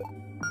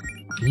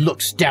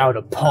looks down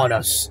upon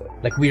us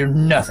like we are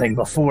nothing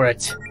before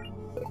it.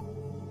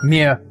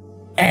 Mere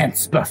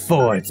ants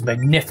before its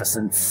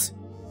magnificence.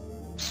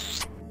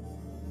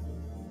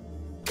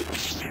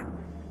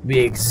 We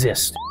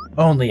exist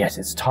only at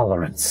its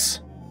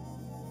tolerance.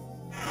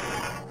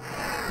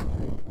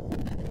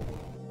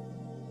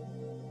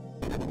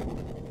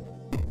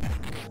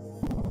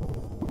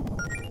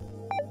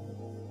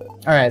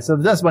 Alright, so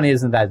the dust bunny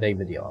isn't that big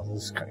of a deal.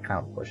 Let's just kind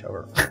of push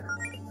over.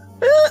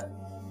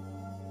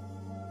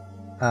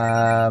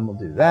 We'll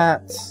do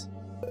that.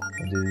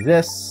 We'll do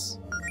this.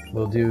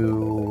 We'll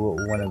do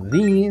one of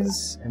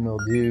these, and we'll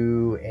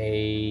do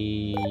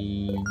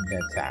an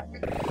attack.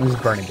 We'll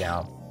just burn it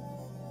down.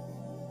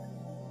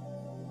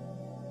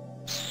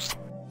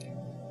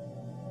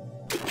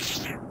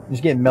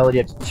 Just get Melody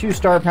up to 2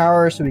 star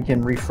power so we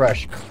can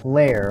refresh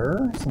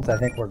Claire, since I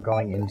think we're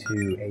going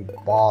into a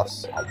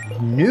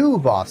new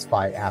boss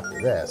fight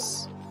after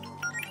this.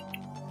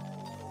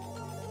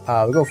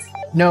 We go.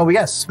 No, we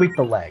gotta sweep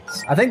the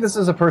legs. I think this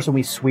is a person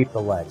we sweep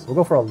the legs. We'll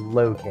go for a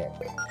low kick.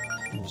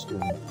 I'm just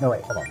doing. No,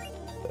 wait, hold on.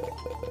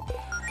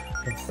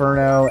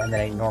 Inferno, and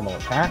then a normal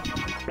attack.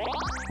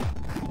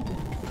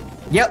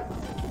 Yep.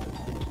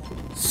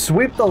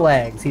 Sweep the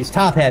legs. He's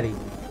top heavy.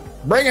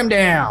 Bring him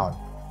down.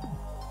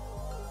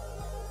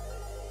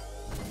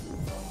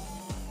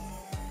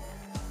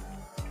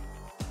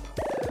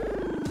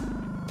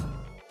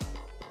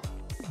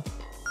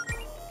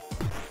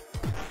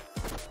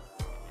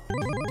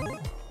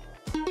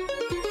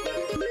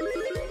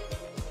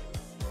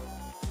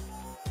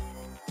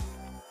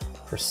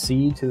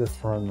 Proceed to the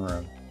throne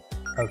room.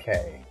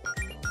 Okay.